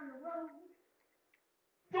coming down the road,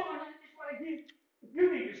 doing like this right here, you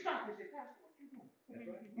need to stop and say, Pastor, what you doing?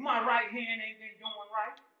 My right hand ain't been doing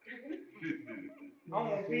right. I'm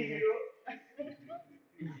going to beat it up.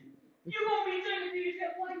 You're going to be thinking to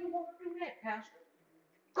yourself, why do you want to do that, Pastor?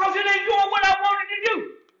 Because it ain't doing what I wanted to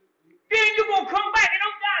do. Then you're going to come back and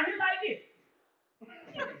I'm down here like this.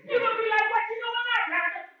 You're going to be like, what you doing now,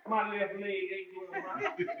 Pastor? My left leg ain't doing right.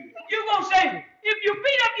 You're going to say, if you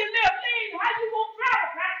beat up your left leg, how you going to travel,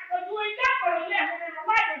 Pastor? Because you ain't got but a left one and a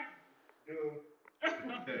right one.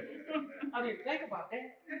 I didn't think about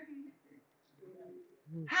that.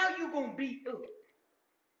 How you going to beat up?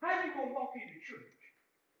 How you going to walk into church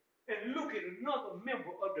and look at another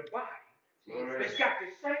member of the body that's got the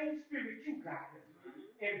same spirit you got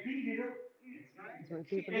and beat it up? And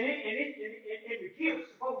the gifts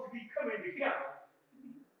supposed to be coming together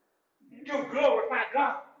to glorify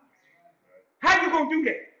God. How you going to do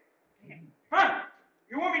that? Huh?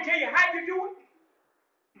 You want me to tell you how you do it?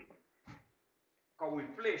 Because when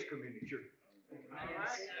flesh come in the church.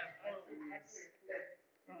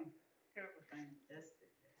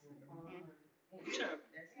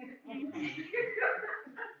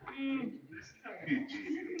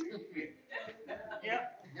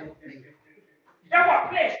 That's what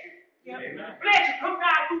flesh do. Flesh will come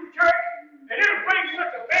down through the church and it'll bring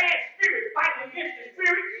such a bad spirit fighting against the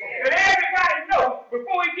spirit that everybody knows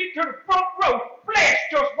before he gets to the front row, flesh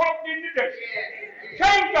just walked in the door.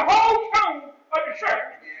 Change the whole tone of the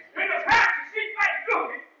church. And the pastor sits back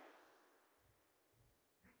looking.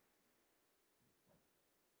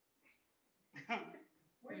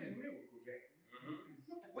 Where's miracles at?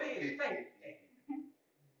 Where's faith at?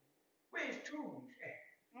 Where's truths at?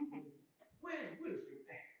 Where's wisdom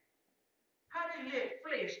at? How they let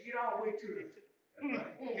flesh get all the way to the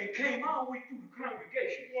and came all the way through the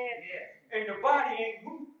congregation. And the body ain't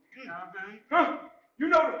moved. Huh? You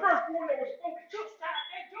know the first one that was supposed to jump start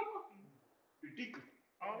that joker? The deacon.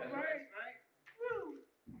 All right.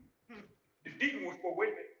 The deacon was for, wait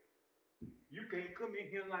a minute. You can't come in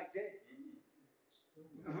here like that.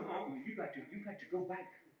 You got to go back.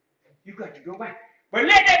 You got to go back. But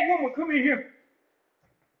let that woman come in here.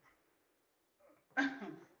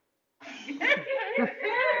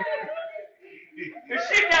 And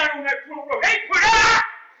sit down on that front row. They put her out.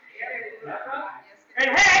 And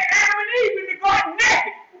had Adam and Eve in the garden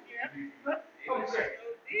naked. I'm going to say.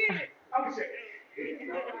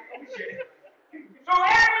 So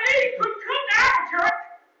Adam and Eve couldn't come to our church.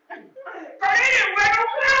 Because they didn't wear no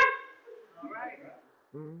clothes.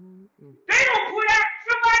 They don't put out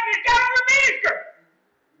somebody that's got on a minister.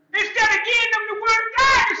 Instead of giving them the word of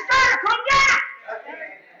God, the starter come down.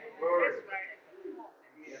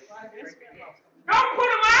 Don't put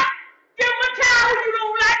them out. Give them a towel you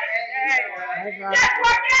don't like it. That's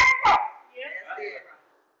what that's for.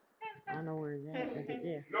 I know where it's at.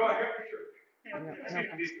 Yeah. Lord help the church.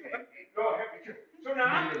 Lord help the church. So now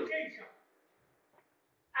I'm going to tell you something.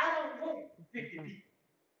 I don't want 50 people.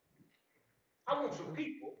 I want some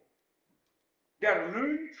people that'll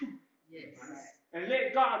learn the truth. And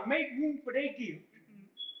let God make room for their gifts.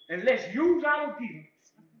 And let's use our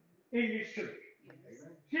gifts in this church.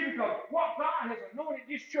 See, because what God has anointed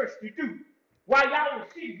this church to do, while y'all are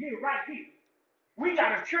sitting here right here, we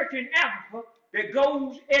got a church in Africa that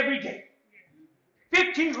goes every day.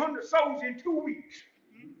 1,500 souls in 2 weeks.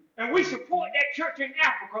 And we support that church in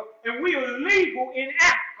Africa, and we are legal in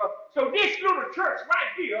Africa. So this little church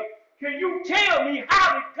right here, can you tell me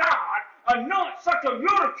how did God anoint such a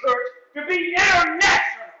little church to be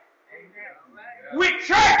international with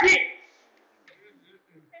churches?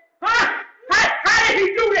 Huh? How did he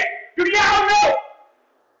do that? Do y'all know?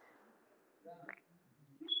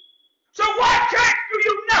 So what church do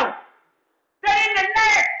you know that in the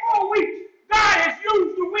last 4 weeks God has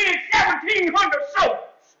used to win 1,700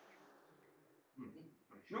 souls?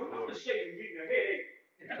 No wonder Satan getting a headache.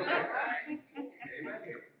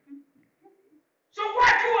 So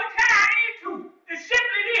what you are tied into is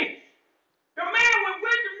simply this. The man with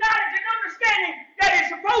wisdom, knowledge, and understanding that is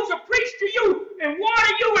supposed to preach to you and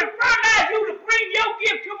water you and fertilize you to bring your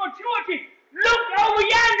gift to maturity, look over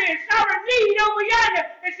yonder and saw the need over yonder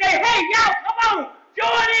and say, hey, y'all, come on,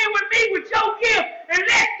 join in with me with your gift and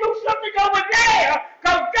let's do something over there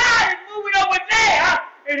because God is moving over there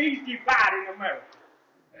and he's dividing America.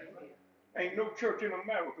 Ain't no church in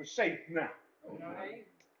America safe now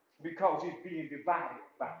because it's being divided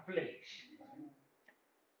by flesh.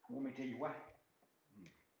 Let me tell you why.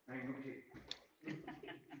 I ain't gonna tell you.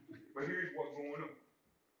 But here's what's going on.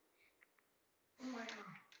 Oh my God.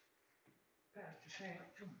 Pastor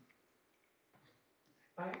Sampson.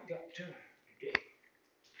 I ain't got time today.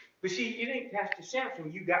 But see, it ain't Pastor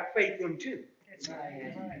Sampson you got faith in too.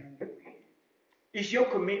 It's your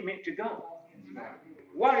commitment to God.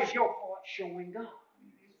 What is your heart showing God?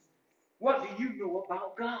 What do you know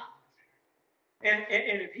about God? And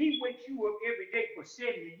if he wakes you up every day for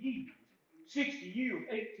 70 years, 60 years,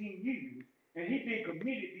 18 years, and he been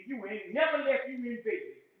committed to you and ain't never left you in bed,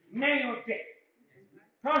 now or day,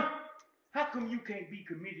 huh? How come you can't be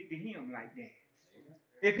committed to him like that?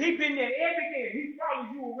 If he been there every day and he follows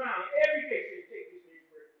you around every day, say, take this nigga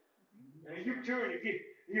breath. And you turn and get,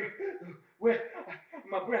 you, well,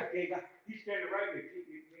 my breath gave out. He's standing right there. Take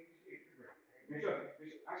this breath.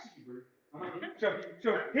 I see you, bird. So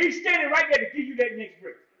he's standing right there to give you that next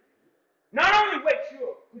breath. Not only wakes you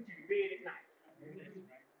up, put you to bed at night.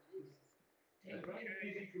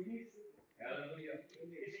 Is he committed? Hallelujah.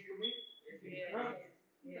 Is he committed? Huh?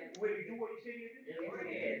 Will he do what he said he would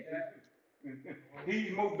do?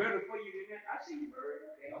 He's more better for you than that. I see you, bird.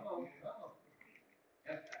 Come on.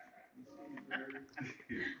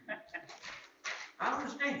 I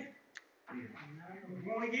understand. You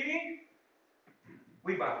want to get in?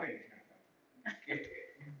 We about finished now.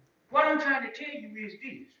 What I'm trying to tell you is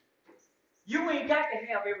this. You ain't got to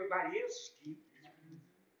have everybody else's gift.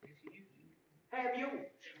 Have yours.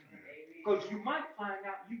 Because you might find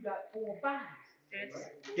out you got 4 or 5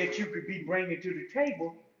 that you could be bringing to the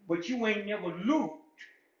table, but you ain't never looked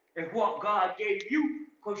at what God gave you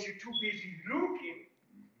because you're too busy looking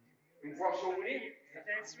and what's over there.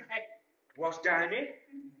 That's right. What's down there?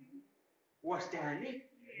 What's down there?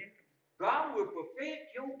 God will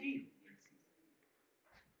perfect your gift.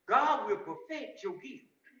 God will perfect your gift.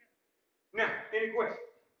 Now, any question?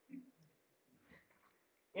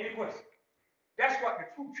 Any question? That's what the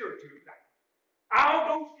true church looks like. All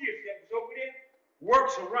those gifts that was over there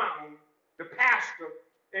works around the pastor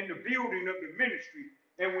and the building of the ministry.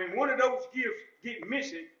 And when one of those gifts get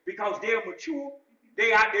missing because they're mature,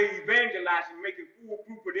 they out there evangelizing, making full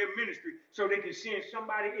proof of their ministry so they can send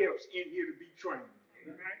somebody else in here to be trained.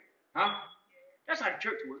 Huh? That's how the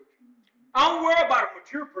church works. I don't worry about a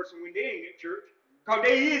mature person when they ain't in church, because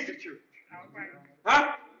they is the church.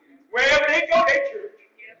 Huh? Wherever they go, they church.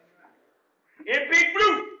 In Big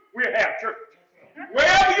Blue, we'll have church.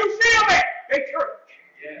 Wherever you see them at, they church.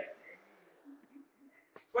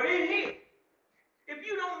 But in here, if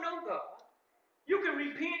you don't know God, you can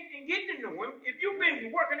repent and get to know him. If you've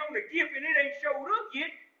been working on the gift and it ain't showed up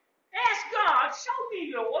yet, ask God, show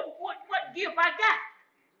me, Lord, what gift I got.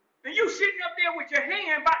 And you sitting up there with your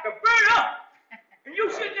hand about to burn up. And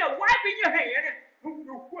you sitting there wiping your hand. And,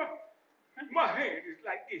 my hand is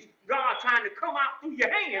like this. God trying to come out through your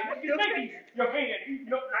hand. What do you think? Your hand, you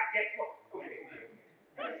look like that. Okay.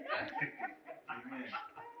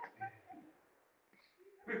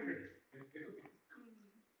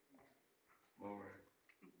 All right.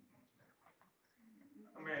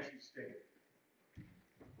 I'm going to ask you to stay.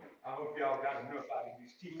 I hope y'all got enough out of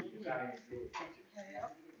these teachings that I enjoy teaching.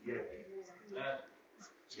 Yeah.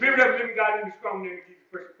 Spirit of the living God, in the strong name of Jesus,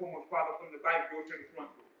 first and foremost, Father, from the back door to the front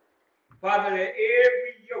door. Father, that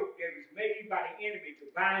every yoke that is made by the enemy to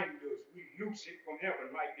bind us, we loose it from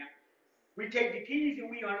heaven right now. We take the keys and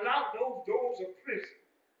we unlock those doors of prison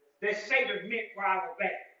that Satan meant for our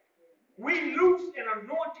back. We loose an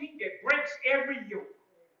anointing that breaks every yoke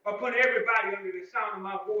upon everybody under the sound of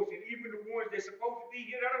my voice, and even the ones that's supposed to be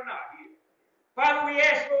here that are not here. Father, we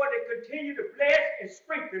ask, Lord, to continue to bless and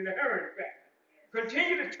strengthen the Heron family.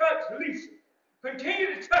 Continue to touch Lisa.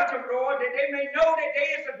 Continue to touch them, Lord, that they may know that there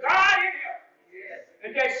is a God in heaven. Yes.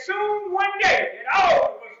 And that soon, one day, that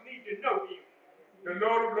all of us need to know him, the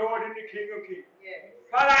Lord of Lords and the King of Kings. Yes.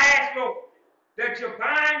 Father, I ask, Lord, that you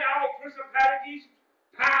bind all principalities,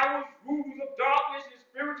 powers, rulers of darkness, and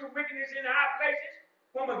spiritual wickedness in high places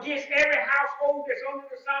from against every household that's under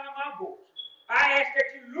the sound of my voice. I ask that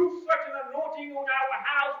you loose such an anointing on our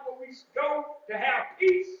house where we go to have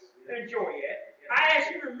peace and joy at. I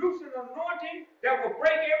ask you to loose an anointing that will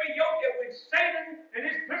break every yoke that when Satan and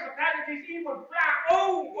his principalities even fly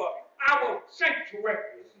over our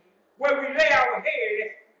sanctuaries, where we lay our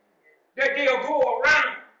head, that they'll go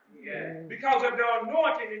around. Yeah. Because of the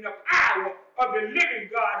anointing and the power of the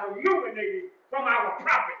living God illuminating from our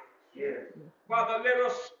property. Yeah. Father, let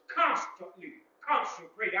us constantly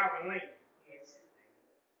consecrate our land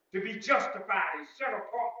to be justified and set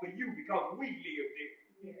apart for you because we live there.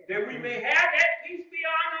 That we may have that peace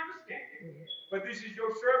beyond understanding. But this is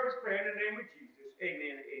your service prayer in the name of Jesus.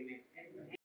 Amen and amen.